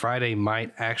 realistically, Friday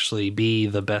might actually be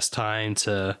the best time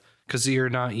because you're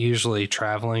not usually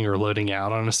traveling or loading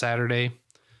out on a Saturday,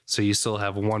 so you still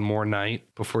have one more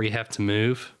night before you have to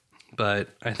move. But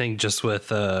I think just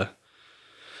with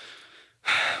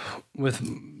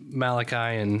Malachi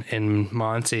and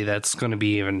Monty, that's going to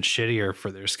be even shittier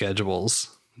for their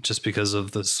schedules just because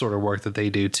of the sort of work that they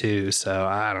do too. So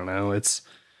I don't know.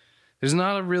 There's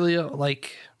not a really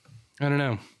I don't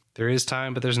know. There is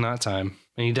time, but there's not time.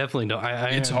 And you definitely don't.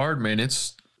 It's hard, man.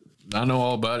 I know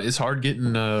all about it. It's hard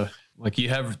getting like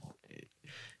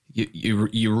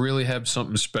you really have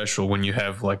something special when you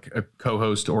have like a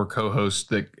co-host or co-host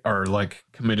that are like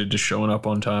committed to showing up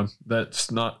on time.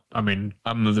 That's not, I mean,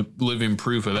 I'm the living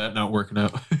proof of that not working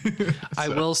out. I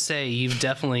will say you've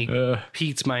definitely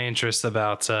piqued my interest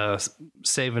about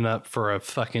saving up for a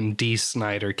fucking Dee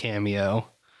Snider cameo.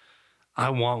 I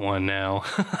want one now.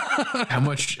 How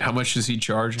much does he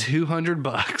charge?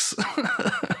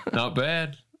 $200. Not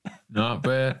bad.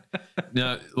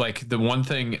 No, like the one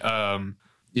thing,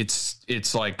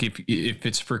 it's like if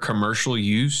it's for commercial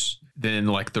use, then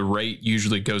like the rate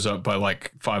usually goes up by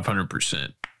like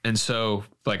 500%. And so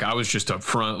like I was just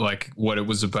upfront like what it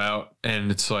was about,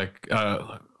 and it's like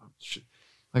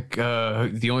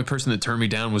the only person that turned me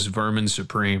down was Vermin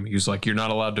Supreme. He was like, "You're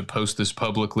not allowed to post this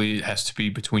publicly. It has to be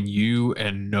between you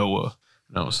and Noah."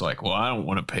 And I was like, "Well, I don't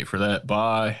want to pay for that.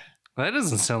 Bye." That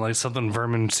doesn't sound like something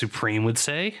Vermin Supreme would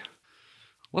say.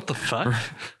 What the fuck?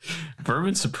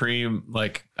 Vermin Supreme,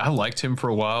 like, I liked him for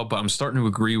a while, but I'm starting to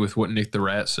agree with what Nick the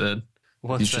Rat said.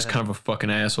 He's just kind of a fucking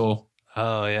asshole.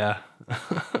 Oh yeah.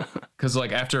 Because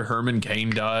like after Herman Cain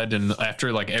died, and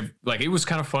after like it was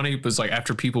kind of funny, because like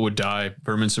after people would die,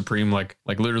 Vermin Supreme like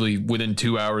literally within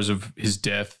 2 hours of his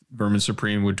death, Vermin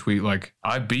Supreme would tweet like,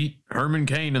 "I beat Herman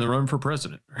Cain in the run for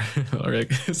president."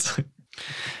 Like, it's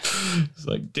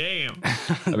like damn.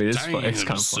 I mean, it's kind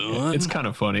of funny. It's kind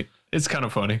of funny. It's kind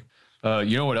of funny.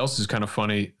 You know what else is kind of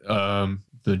funny?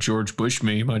 The George Bush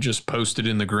meme I just posted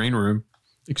in the green room.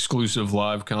 Exclusive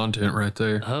live content right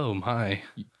there. Oh my.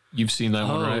 You've seen that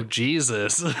one, right? Oh,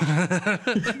 Jesus.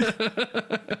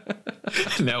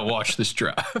 Now watch this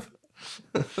drive.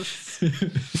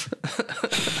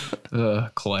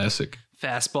 Classic.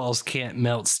 Fastballs can't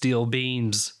melt steel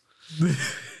beams.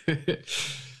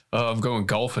 I'm going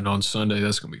golfing on Sunday.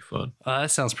 That's going to be fun.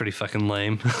 That sounds pretty fucking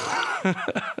lame.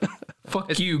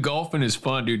 Fuck you. Golfing is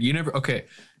fun, dude. You never, okay.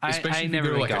 Especially if you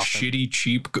go to like golfing. A shitty,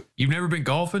 cheap. You've never been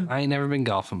golfing? I ain't never been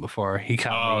golfing before. He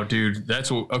caught me. Dude. That's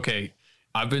what, okay.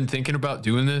 I've been thinking about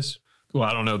doing this. Well,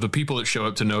 I don't know. The people that show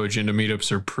up to No Agenda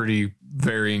meetups are pretty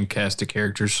varying cast of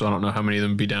characters, so I don't know how many of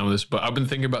them would be down with this. But I've been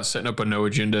thinking about setting up a No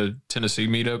Agenda Tennessee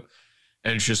meetup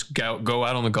and just go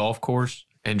out on the golf course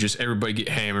and just everybody get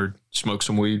hammered, smoke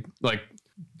some weed. Like,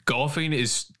 golfing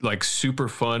is like super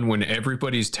fun when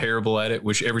everybody's terrible at it,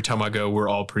 which every time I go, we're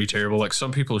all pretty terrible. Like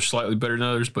some people are slightly better than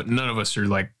others, but none of us are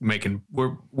like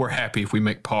we're happy if we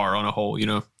make par on a hole, you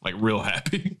know, like real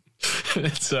happy.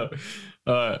 So,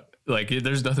 like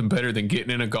there's nothing better than getting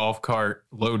in a golf cart,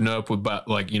 loading up with about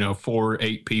 4 or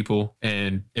 8 people,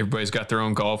 and everybody's got their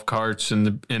own golf carts and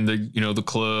the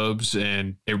clubs,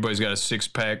 and everybody's got a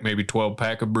 6-pack, maybe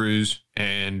 12-pack of brews.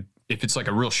 And if it's like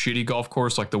a real shitty golf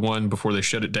course, like the one before they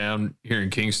shut it down here in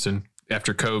Kingston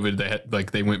after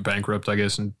COVID, they went bankrupt, I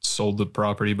guess, and sold the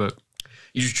property. But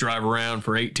you just drive around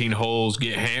for 18 holes,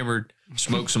 get hammered,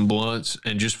 smoke some blunts,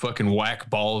 and just fucking whack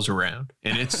balls around.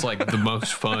 And it's like the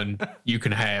most fun you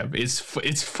can have. It's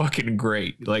fucking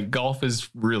great. Like golf is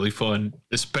really fun,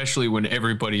 especially when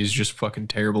everybody is just fucking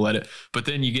terrible at it. But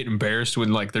then you get embarrassed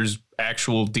when like there's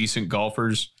actual decent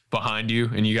golfers behind you,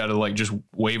 and you got to like just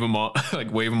wave them on, like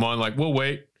we'll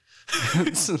wait.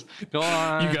 Go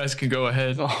on. You guys can go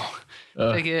ahead.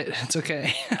 Take it. It's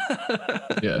okay.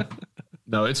 Yeah.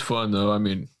 No, it's fun though. I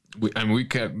mean,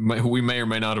 we may or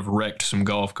may not have wrecked some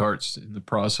golf carts in the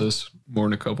process more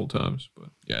than a couple times, but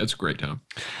yeah, it's a great time.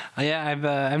 Yeah,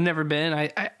 I've never been.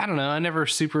 I don't know. I never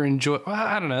super enjoy. Well,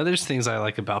 I don't know. There's things I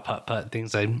like about putt-putt,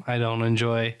 things I don't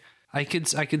enjoy. I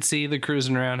could see the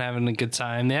cruising around having a good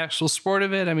time. The actual sport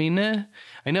of it, I mean,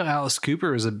 I know Alice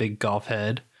Cooper is a big golf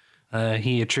head.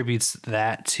 He attributes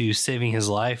that to saving his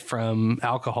life from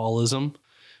alcoholism.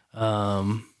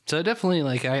 So definitely,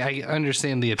 like, I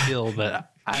understand the appeal, but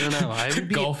I don't know.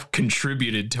 Golf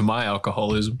contributed to my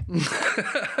alcoholism.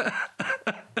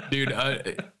 Dude,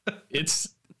 it's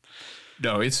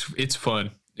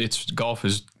fun. It's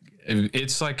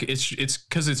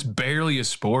because it's barely a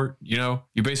sport, you know.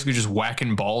 You're basically just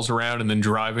whacking balls around and then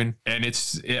driving, and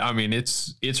it's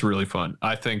really fun.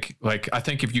 I think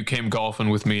if you came golfing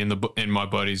with me and my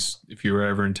buddies, if you were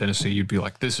ever in Tennessee, you'd be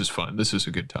like, this is fun. This is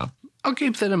a good time. I'll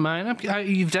keep that in mind.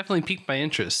 You've definitely piqued my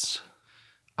interest.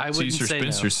 I wouldn't Caesar say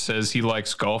Spencer no. says he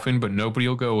likes golfing, but nobody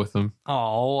will go with him.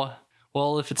 Oh,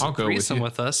 well, if it's a threesome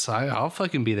with us, I'll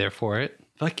fucking be there for it.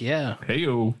 Fuck yeah.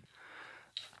 Hey-o.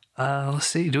 Let's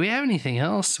see. Do we have anything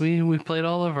else? We played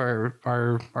all of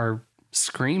our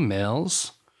Scream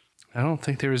mails. I don't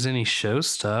think there was any show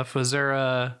stuff. Is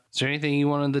there anything you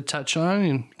wanted to touch on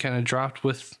and kind of dropped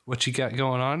with what you got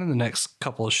going on in the next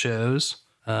couple of shows?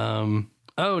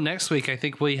 Next week I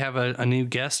think we have a new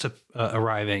guest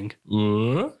arriving.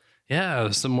 Yeah,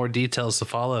 some more details to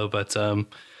follow, but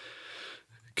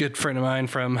good friend of mine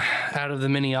from out of the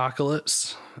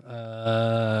Minneapolis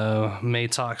may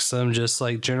talk some just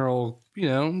like general,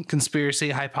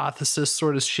 conspiracy hypothesis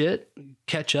sort of shit.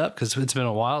 Catch up because it's been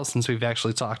a while since we've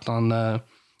actually talked on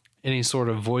any sort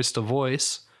of voice to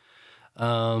voice.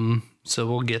 So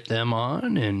we'll get them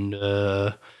on, and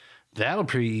that'll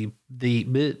be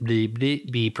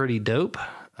pretty dope.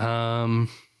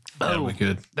 That'll be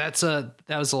good. That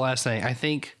was the last thing. I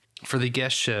think for the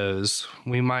guest shows,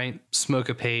 we might smoke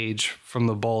a page from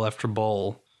the Bowl After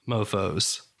Bowl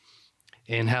mofos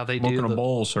and how they do a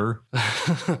bowl, sir.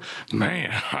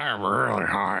 Man, I'm really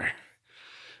high.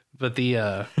 But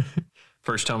the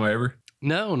first time I ever?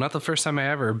 No, not the first time I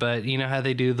ever, but you know how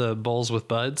they do the bowls with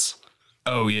buds?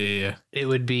 Oh, yeah. It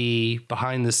would be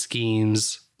Behind the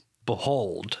Schemes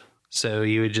Behold. So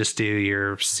you would just do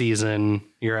your season,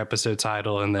 your episode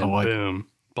title, and then boom,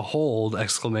 Behold, !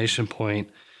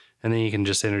 And then you can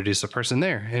just introduce a person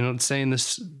there. And it would stay in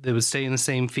the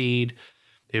same feed.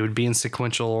 It would be in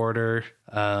sequential order.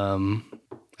 I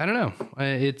don't know.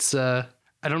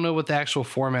 I don't know what the actual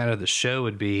format of the show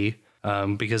would be,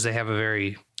 because they have a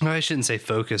very, well, I shouldn't say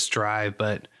focused drive,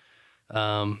 but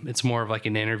it's more of like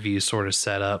an interview sort of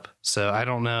setup. So I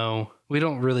don't know. We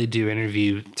don't really do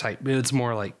interview type. It's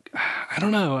more like, I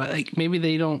don't know. Like maybe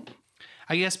they don't,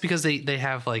 I guess because they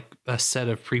have like a set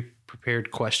of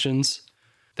prepared questions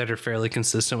that are fairly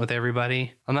consistent with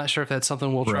everybody. I'm not sure if that's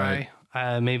something we'll try.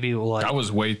 Maybe we'll like. I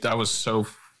was so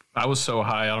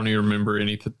high. I don't even remember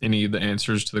any of the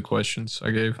answers to the questions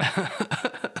I gave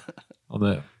on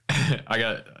that.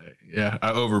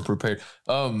 I over prepared.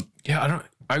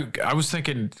 I was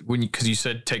thinking because you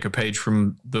said take a page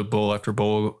from the Bowl After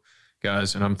Bowl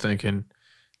guys, and I'm thinking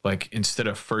like instead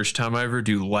of first time I ever,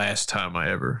 do last time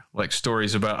I ever, like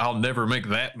stories about I'll never make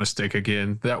that mistake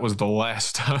again. That was the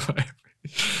last time I ever.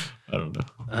 I don't know.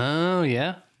 Oh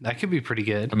yeah, that could be pretty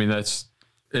good. I mean, it's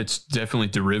definitely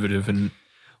derivative, and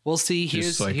we'll see.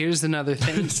 Here's another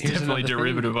thing. It's definitely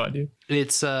derivative idea.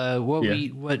 It's what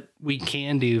we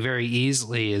can do very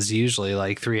easily is usually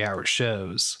like 3-hour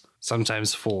shows,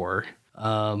 sometimes 4.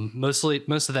 Most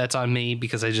of that's on me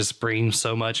because I just bring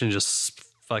so much and just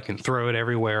fucking throw it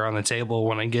everywhere on the table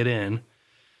when I get in.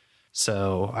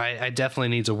 So I definitely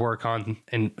need to work on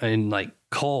and like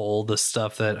cull the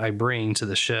stuff that I bring to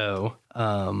the show.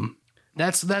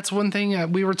 That's one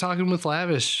thing we were talking with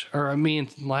Lavish, or me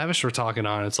and Lavish were talking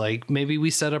on. It's like maybe we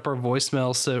set up our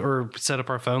voicemail or set up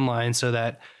our phone line so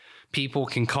that people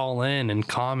can call in and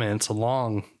comment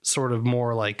along, sort of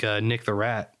more like Nick the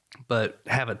Rat, but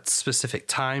have a specific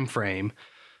time frame.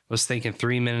 I was thinking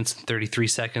 3 minutes and 33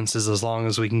 seconds is as long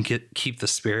as we can keep the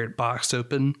spirit box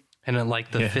open, and then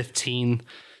like the 15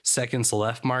 seconds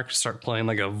left mark, start playing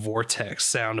like a vortex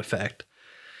sound effect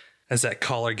as that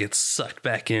caller gets sucked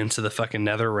back into the fucking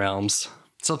nether realms.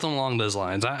 Something along those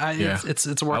lines. It's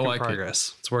a work in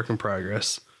progress. It's work in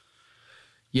progress.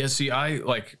 Yeah, see, I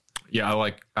like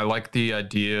the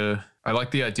idea. I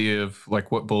like the idea of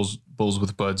like what Bulls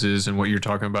with Buds is and what you're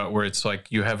talking about, where it's like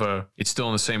you have it's still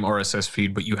in the same RSS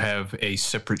feed, but you have a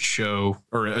separate show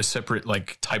or a separate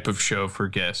like type of show for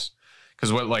guests.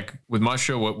 Because with my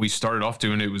show, what we started off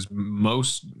doing, it was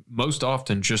most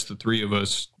often just the three of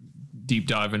us deep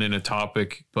diving in a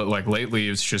topic. But like lately,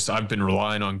 it's just I've been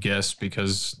relying on guests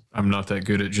because I'm not that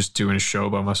good at just doing a show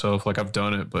by myself. Like I've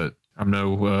done it, but I'm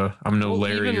no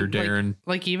Larry or Darren.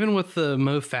 Like even with the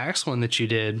Mo Facts one that you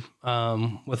did,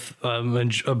 with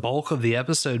a bulk of the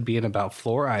episode being about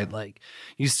fluoride, like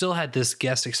you still had this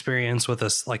guest experience with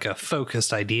us, like a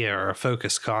focused idea or a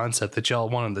focused concept that y'all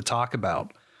wanted to talk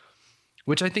about,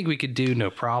 which I think we could do no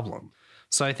problem.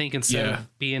 So I think instead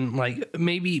of being like,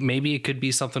 maybe it could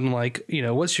be something like,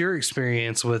 what's your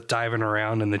experience with diving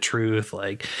around in the truth?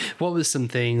 Like, what was some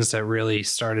things that really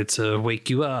started to wake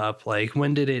you up? Like,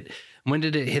 when did it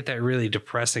hit that really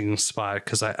depressing spot?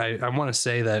 Because I want to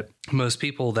say that most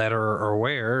people that are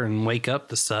aware and wake up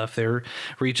to stuff, there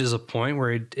reaches a point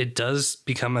where it does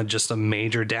become just a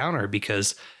major downer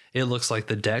because it looks like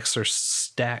the decks are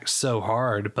stacked so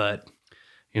hard. But,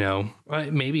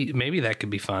 maybe that could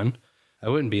be fun. I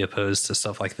wouldn't be opposed to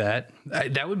stuff like that.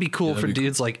 That would be cool for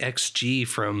dudes like XG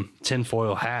from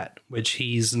Tinfoil Hat, which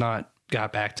he's not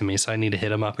got back to me, so I need to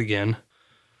hit him up again.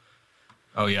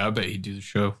 Oh yeah, I bet he'd do the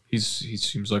show. He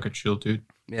seems like a chill dude.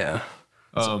 Yeah.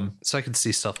 So I could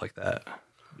see stuff like that.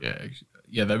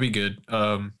 Yeah, that'd be good.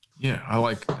 Yeah, I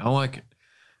like it.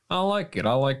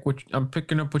 I like what I'm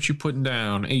picking up. What you putting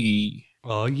down? Hey.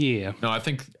 Oh yeah. No, I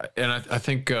think.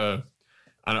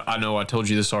 I know I told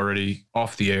you this already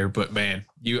off the air, but man,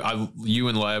 you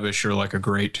and Lavish are like a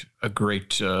great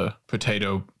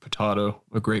potato,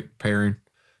 a great pairing.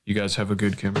 You guys have a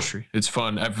good chemistry. It's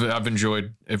fun. I've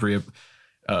enjoyed every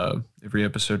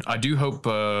episode. I do hope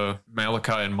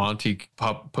Malachi and Monty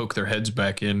poke their heads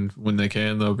back in when they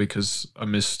can, though, because I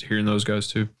miss hearing those guys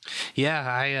too.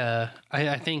 Yeah,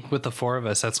 I think with the 4 of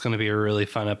us, that's going to be a really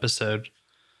fun episode.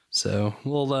 So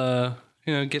we'll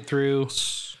get through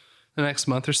the next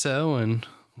month or so and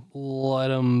let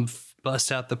them bust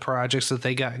out the projects that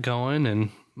they got going,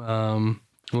 and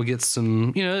we'll get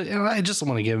some, I just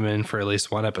want to get them in for at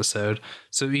least one episode.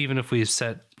 So even if we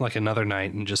set like another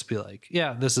night and just be like,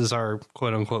 yeah, this is our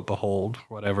quote unquote behold,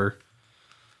 whatever,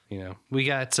 we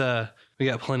got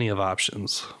plenty of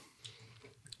options.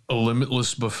 A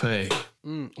limitless buffet.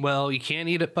 Well, you can't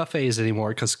eat at buffets anymore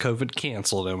because COVID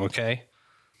canceled them. Okay.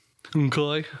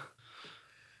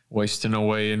 Wasting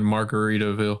away in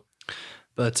Margaritaville.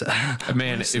 But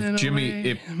man, if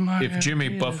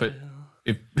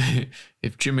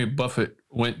Jimmy Buffett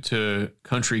went to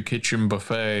Country Kitchen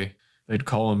Buffet, they'd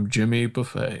call him Jimmy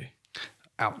Buffet.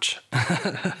 Ouch.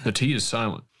 The T is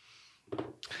silent.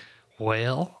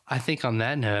 Well, I think on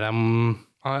that note, I'm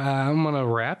gonna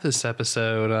wrap this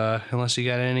episode. Unless you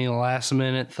got any last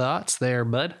minute thoughts there,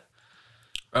 bud.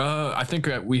 I think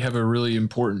that we have a really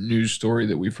important news story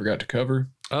that we forgot to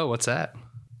cover. Oh, what's that?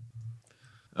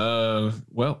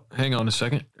 Well, hang on a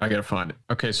second. I gotta find it.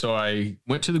 Okay, so I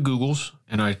went to the Googles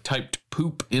and I typed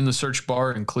poop in the search bar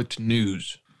and clicked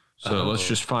news. So let's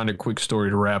just find a quick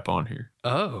story to wrap on here.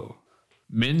 Oh.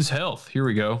 Men's Health. Here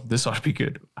we go. This ought to be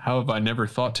good. How have I never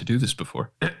thought to do this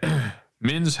before?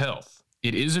 Men's Health.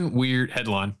 It isn't weird.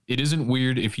 Headline. It isn't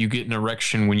weird if you get an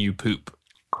erection when you poop.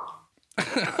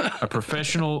 A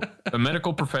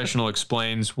medical professional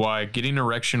explains why getting an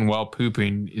erection while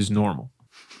pooping is normal.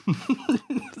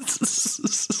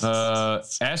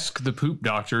 Ask the Poop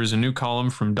Doctor is a new column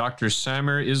from Dr.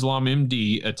 Samir Islam,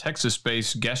 MD, a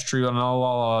Texas-based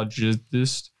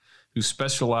gastroenterologist who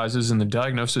specializes in the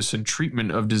diagnosis and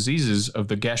treatment of diseases of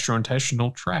the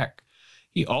gastrointestinal tract.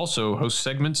 He also hosts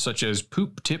segments such as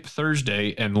Poop Tip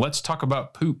Thursday and Let's Talk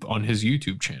About Poop on his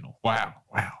YouTube channel. Wow.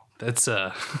 That's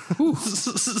some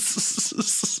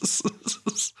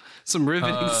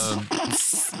riveting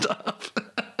stuff.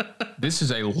 This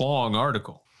is a long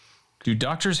article. Do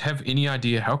doctors have any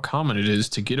idea how common it is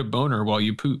to get a boner while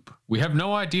you poop? We have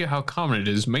no idea how common it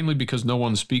is, mainly because no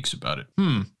one speaks about it.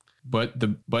 But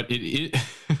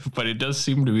it does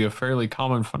seem to be a fairly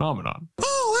common phenomenon.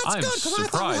 Oh, that's good, because I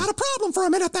thought we had a problem for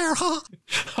a minute there, huh?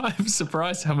 I'm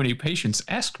surprised how many patients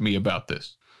ask me about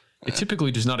this. It typically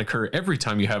does not occur every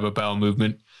time you have a bowel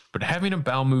movement, but if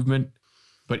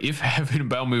having a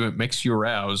bowel movement makes you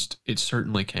aroused, it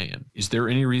certainly can. Is there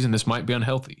any reason this might be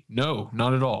unhealthy? No,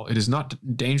 not at all. It is not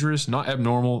dangerous, not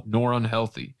abnormal, nor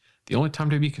unhealthy. The only time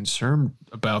to be concerned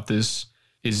about this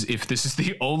is if this is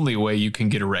the only way you can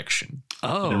get an erection.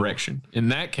 In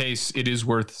that case, it is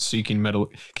worth seeking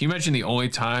medical. Can you imagine the only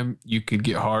time you could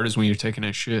get hard is when you're taking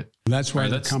a shit? That's why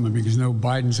they're coming, because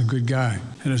Biden's a good guy.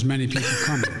 And there's many people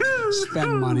coming.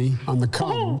 Spend money on the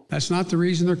come. That's not the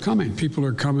reason they're coming. People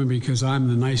are coming because I'm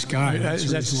the nice guy.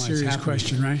 That's a serious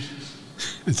question, right?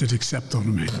 It's acceptable to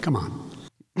me. Come on.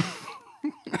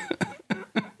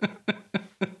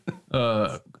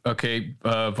 Okay,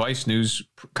 Vice News.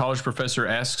 College professor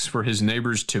asks for his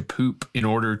neighbors to poop in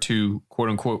order to, quote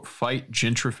unquote, fight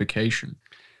gentrification.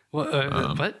 What? They're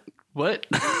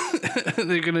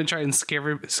going to try and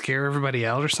scare everybody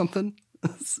out or something?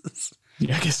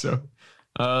 Yeah, I guess so.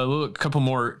 Look, couple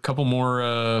more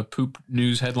poop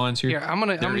news headlines here.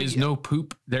 Yeah, There is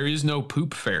no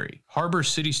poop fairy. Harbor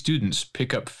City students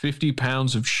pick up 50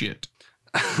 pounds of shit.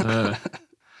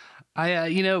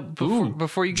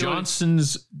 Before you go,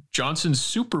 Johnson's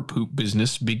super poop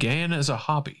business began as a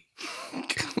hobby.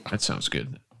 That sounds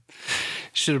good.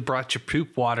 Should have brought your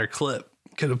poop water clip.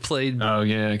 Could have played. Oh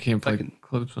yeah, I can't play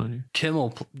clips on you.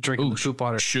 Kimmel drinking the poop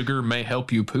water. Sugar may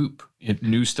help you poop.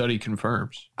 New study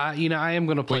confirms. I am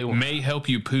going to play. May help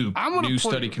you poop. New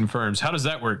study confirms. How does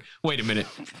that work? Wait a minute.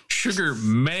 Sugar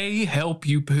may help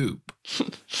you poop.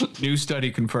 New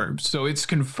study confirms. So it's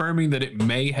confirming that it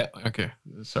may help. Okay,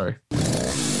 sorry.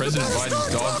 President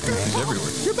Biden's dog food is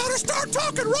everywhere. You better start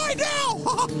talking right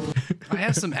now. I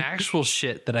have some actual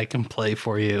shit that I can play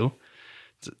for you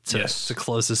to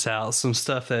close this out. Some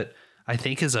stuff that I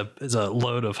think is a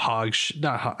load of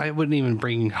I wouldn't even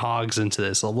bring hogs into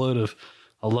this. A load of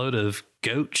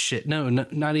goat shit. No,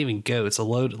 not even goats. A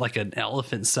load like an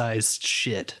elephant sized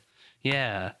shit.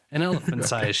 Yeah, an elephant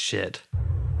sized shit.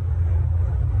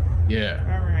 Yeah.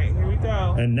 All right, here we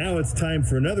go. And now it's time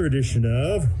for another edition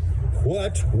of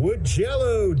What Would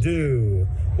Jell-O Do?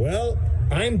 Well,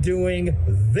 I'm doing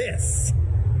this.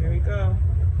 Here we go.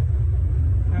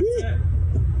 That's it.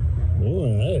 I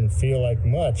didn't feel like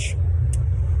much.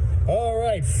 All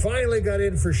right, finally got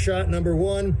in for shot number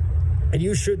 1. And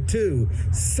you should too.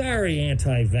 Sorry,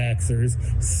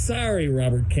 anti-vaxxers. Sorry,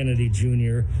 Robert Kennedy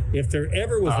Jr. If there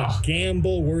ever was a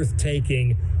gamble worth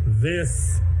taking,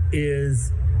 this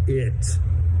is it.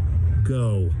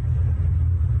 Go.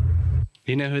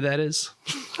 You know who that is?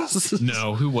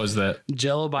 No, who was that?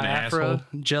 Jello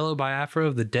Biafra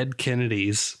of the Dead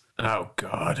Kennedys. Oh,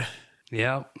 God.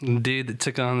 Yeah, the dude that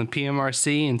took on the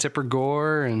PMRC and Tipper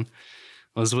Gore and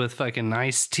was with fucking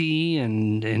Ice-T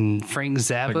and Frank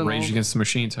Zappa. Like Rage Against the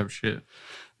Machine type shit.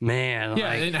 Man.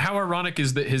 Yeah, and how ironic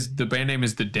is that the band name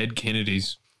is the Dead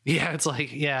Kennedys. Yeah, it's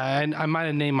like, I might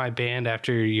have named my band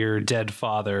after your dead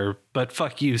father, but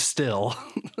fuck you still.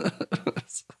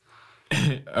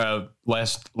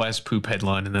 Last poop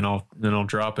headline, and then I'll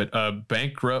drop it.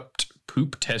 Bankrupt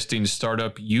poop testing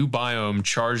startup Ubiome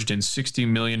charged in $60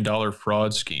 million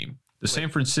fraud scheme. The San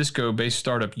Francisco-based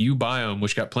startup Ubiome,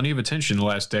 which got plenty of attention the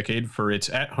last decade for its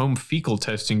at-home fecal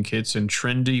testing kits and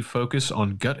trendy focus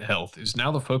on gut health, is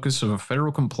now the focus of a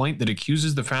federal complaint that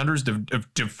accuses the founders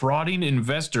of defrauding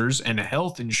investors and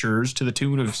health insurers to the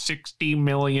tune of $60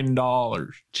 million.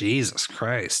 Jesus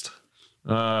Christ.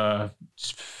 The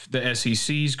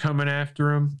SEC's coming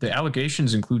after him. The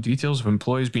allegations include details of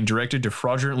employees being directed to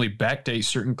fraudulently backdate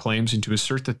certain claims and to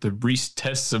assert that the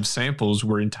tests of samples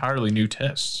were entirely new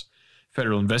tests.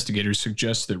 Federal investigators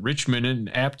suggest that Richmond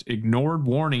and Apt ignored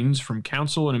warnings from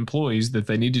counsel and employees that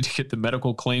they needed to get the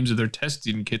medical claims of their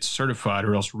testing kits certified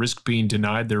or else risk being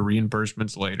denied their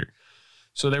reimbursements later.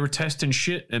 So they were testing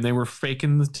shit and they were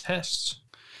faking the tests.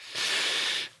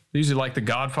 These are like the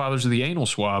godfathers of the anal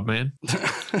swab, man.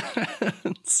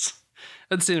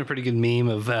 I'd seen a pretty good meme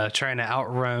of trying to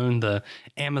outrun the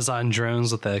Amazon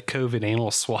drones with the COVID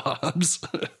anal swabs.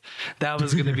 That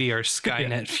was going to be our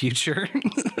Skynet future.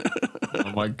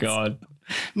 Oh my God.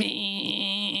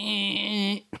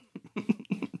 Me.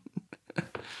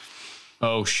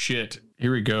 Oh shit.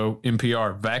 Here we go.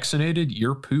 NPR. Vaccinated?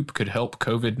 Your poop could help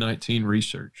COVID-19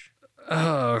 research.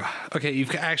 Oh, okay.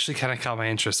 You've actually kind of caught my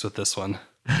interest with this one.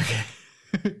 Okay.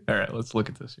 All right, let's look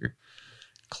at this here.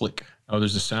 Click. Oh,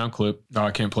 there's a sound clip. Oh, I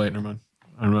can't play it. Never mind.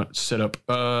 I'm not set up.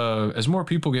 As more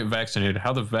people get vaccinated,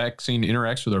 how the vaccine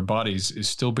interacts with our bodies is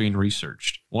still being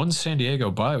researched. One San Diego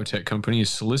biotech company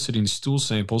is soliciting stool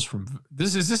samples from...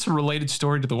 Is this a related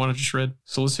story to the one I just read?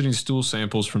 Soliciting stool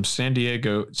samples from San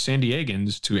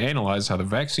Diegans to analyze how the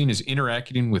vaccine is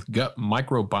interacting with gut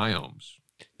microbiomes.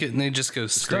 Couldn't they just go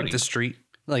scrape the street?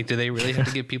 Like, do they really have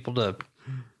to get people to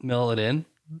mill it in?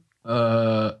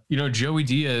 Joey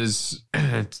Diaz,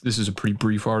 this is a pretty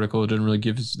brief article. It doesn't really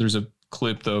give us, there's a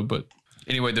clip though, but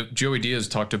anyway, Joey Diaz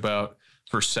talked about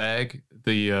for SAG,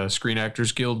 the Screen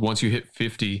Actors Guild, once you hit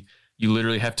 50, you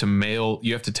literally have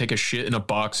to take a shit in a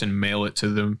box and mail it to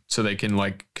them so they can,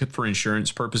 like, for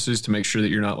insurance purposes, to make sure that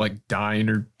you're not like dying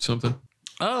or something.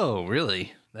 Oh,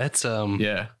 really? That's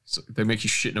yeah. So they make you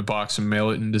shit in a box and mail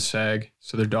it into SAG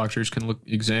so their doctors can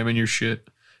examine your shit.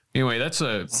 Anyway, I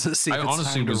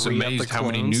honestly was amazed how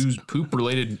many poop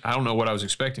related. I don't know what I was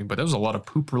expecting, but there was a lot of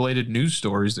poop related news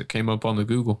stories that came up on the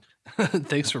Google.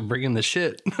 Thanks for bringing the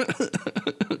shit.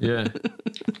 Yeah.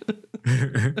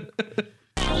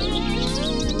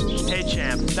 Hey,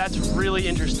 champ, that's really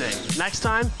interesting. Next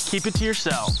time, keep it to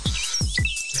yourself.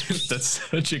 That's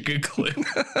such a good clip.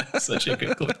 Such a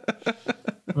good clip.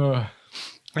 I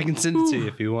can send it to you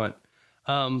if you want.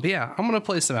 But yeah, I'm gonna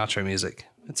play some outro music.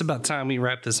 It's about time we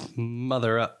wrap this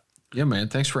mother up. Yeah, man.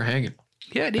 Thanks for hanging.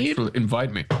 Yeah, dude. Thanks for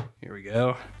inviting me. Here we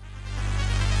go.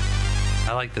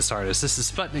 I like this artist. This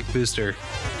is Sputnik Booster.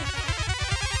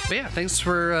 But yeah, thanks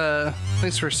for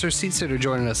Sir Seat Sitter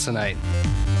joining us tonight.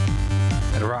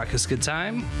 Had a raucous good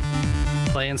time.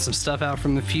 Playing some stuff out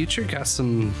from the future. Got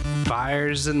some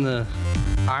fires in the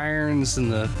irons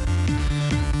and the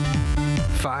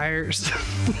fires.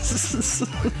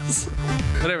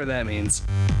 Whatever that means.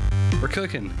 We're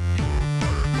cooking.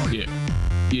 Yeah.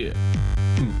 Yeah.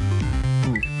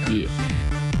 Yeah.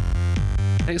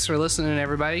 Thanks for listening,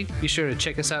 everybody. Be sure to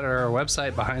check us out at our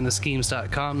website,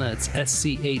 behindtheschemes.com. That's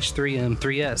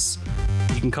SCH3M3S.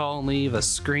 You can call and leave a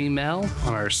scream mail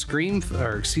on our creep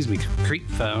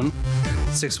phone,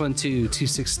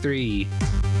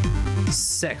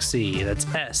 612-263-SEXY. That's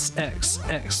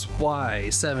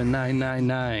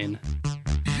SXXY7999.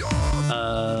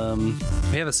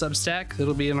 We have a Substack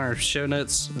that'll be in our show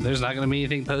notes. There's not going to be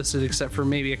anything posted except for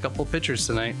maybe a couple pictures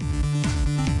tonight.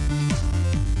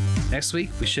 Next week,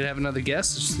 we should have another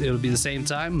guest. It'll be the same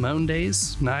time,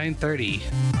 Mondays, 9:30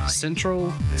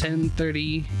 Central,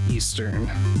 10:30 Eastern.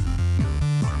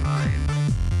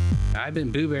 I've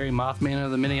been Booberry, Mothman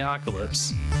of the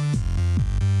Minneapolis.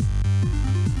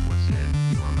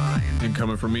 And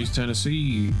coming from East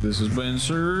Tennessee, this has been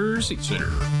Sir Seat Sitter.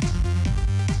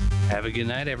 Have a good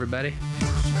night, everybody.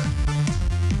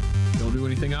 Don't do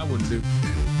anything I wouldn't do.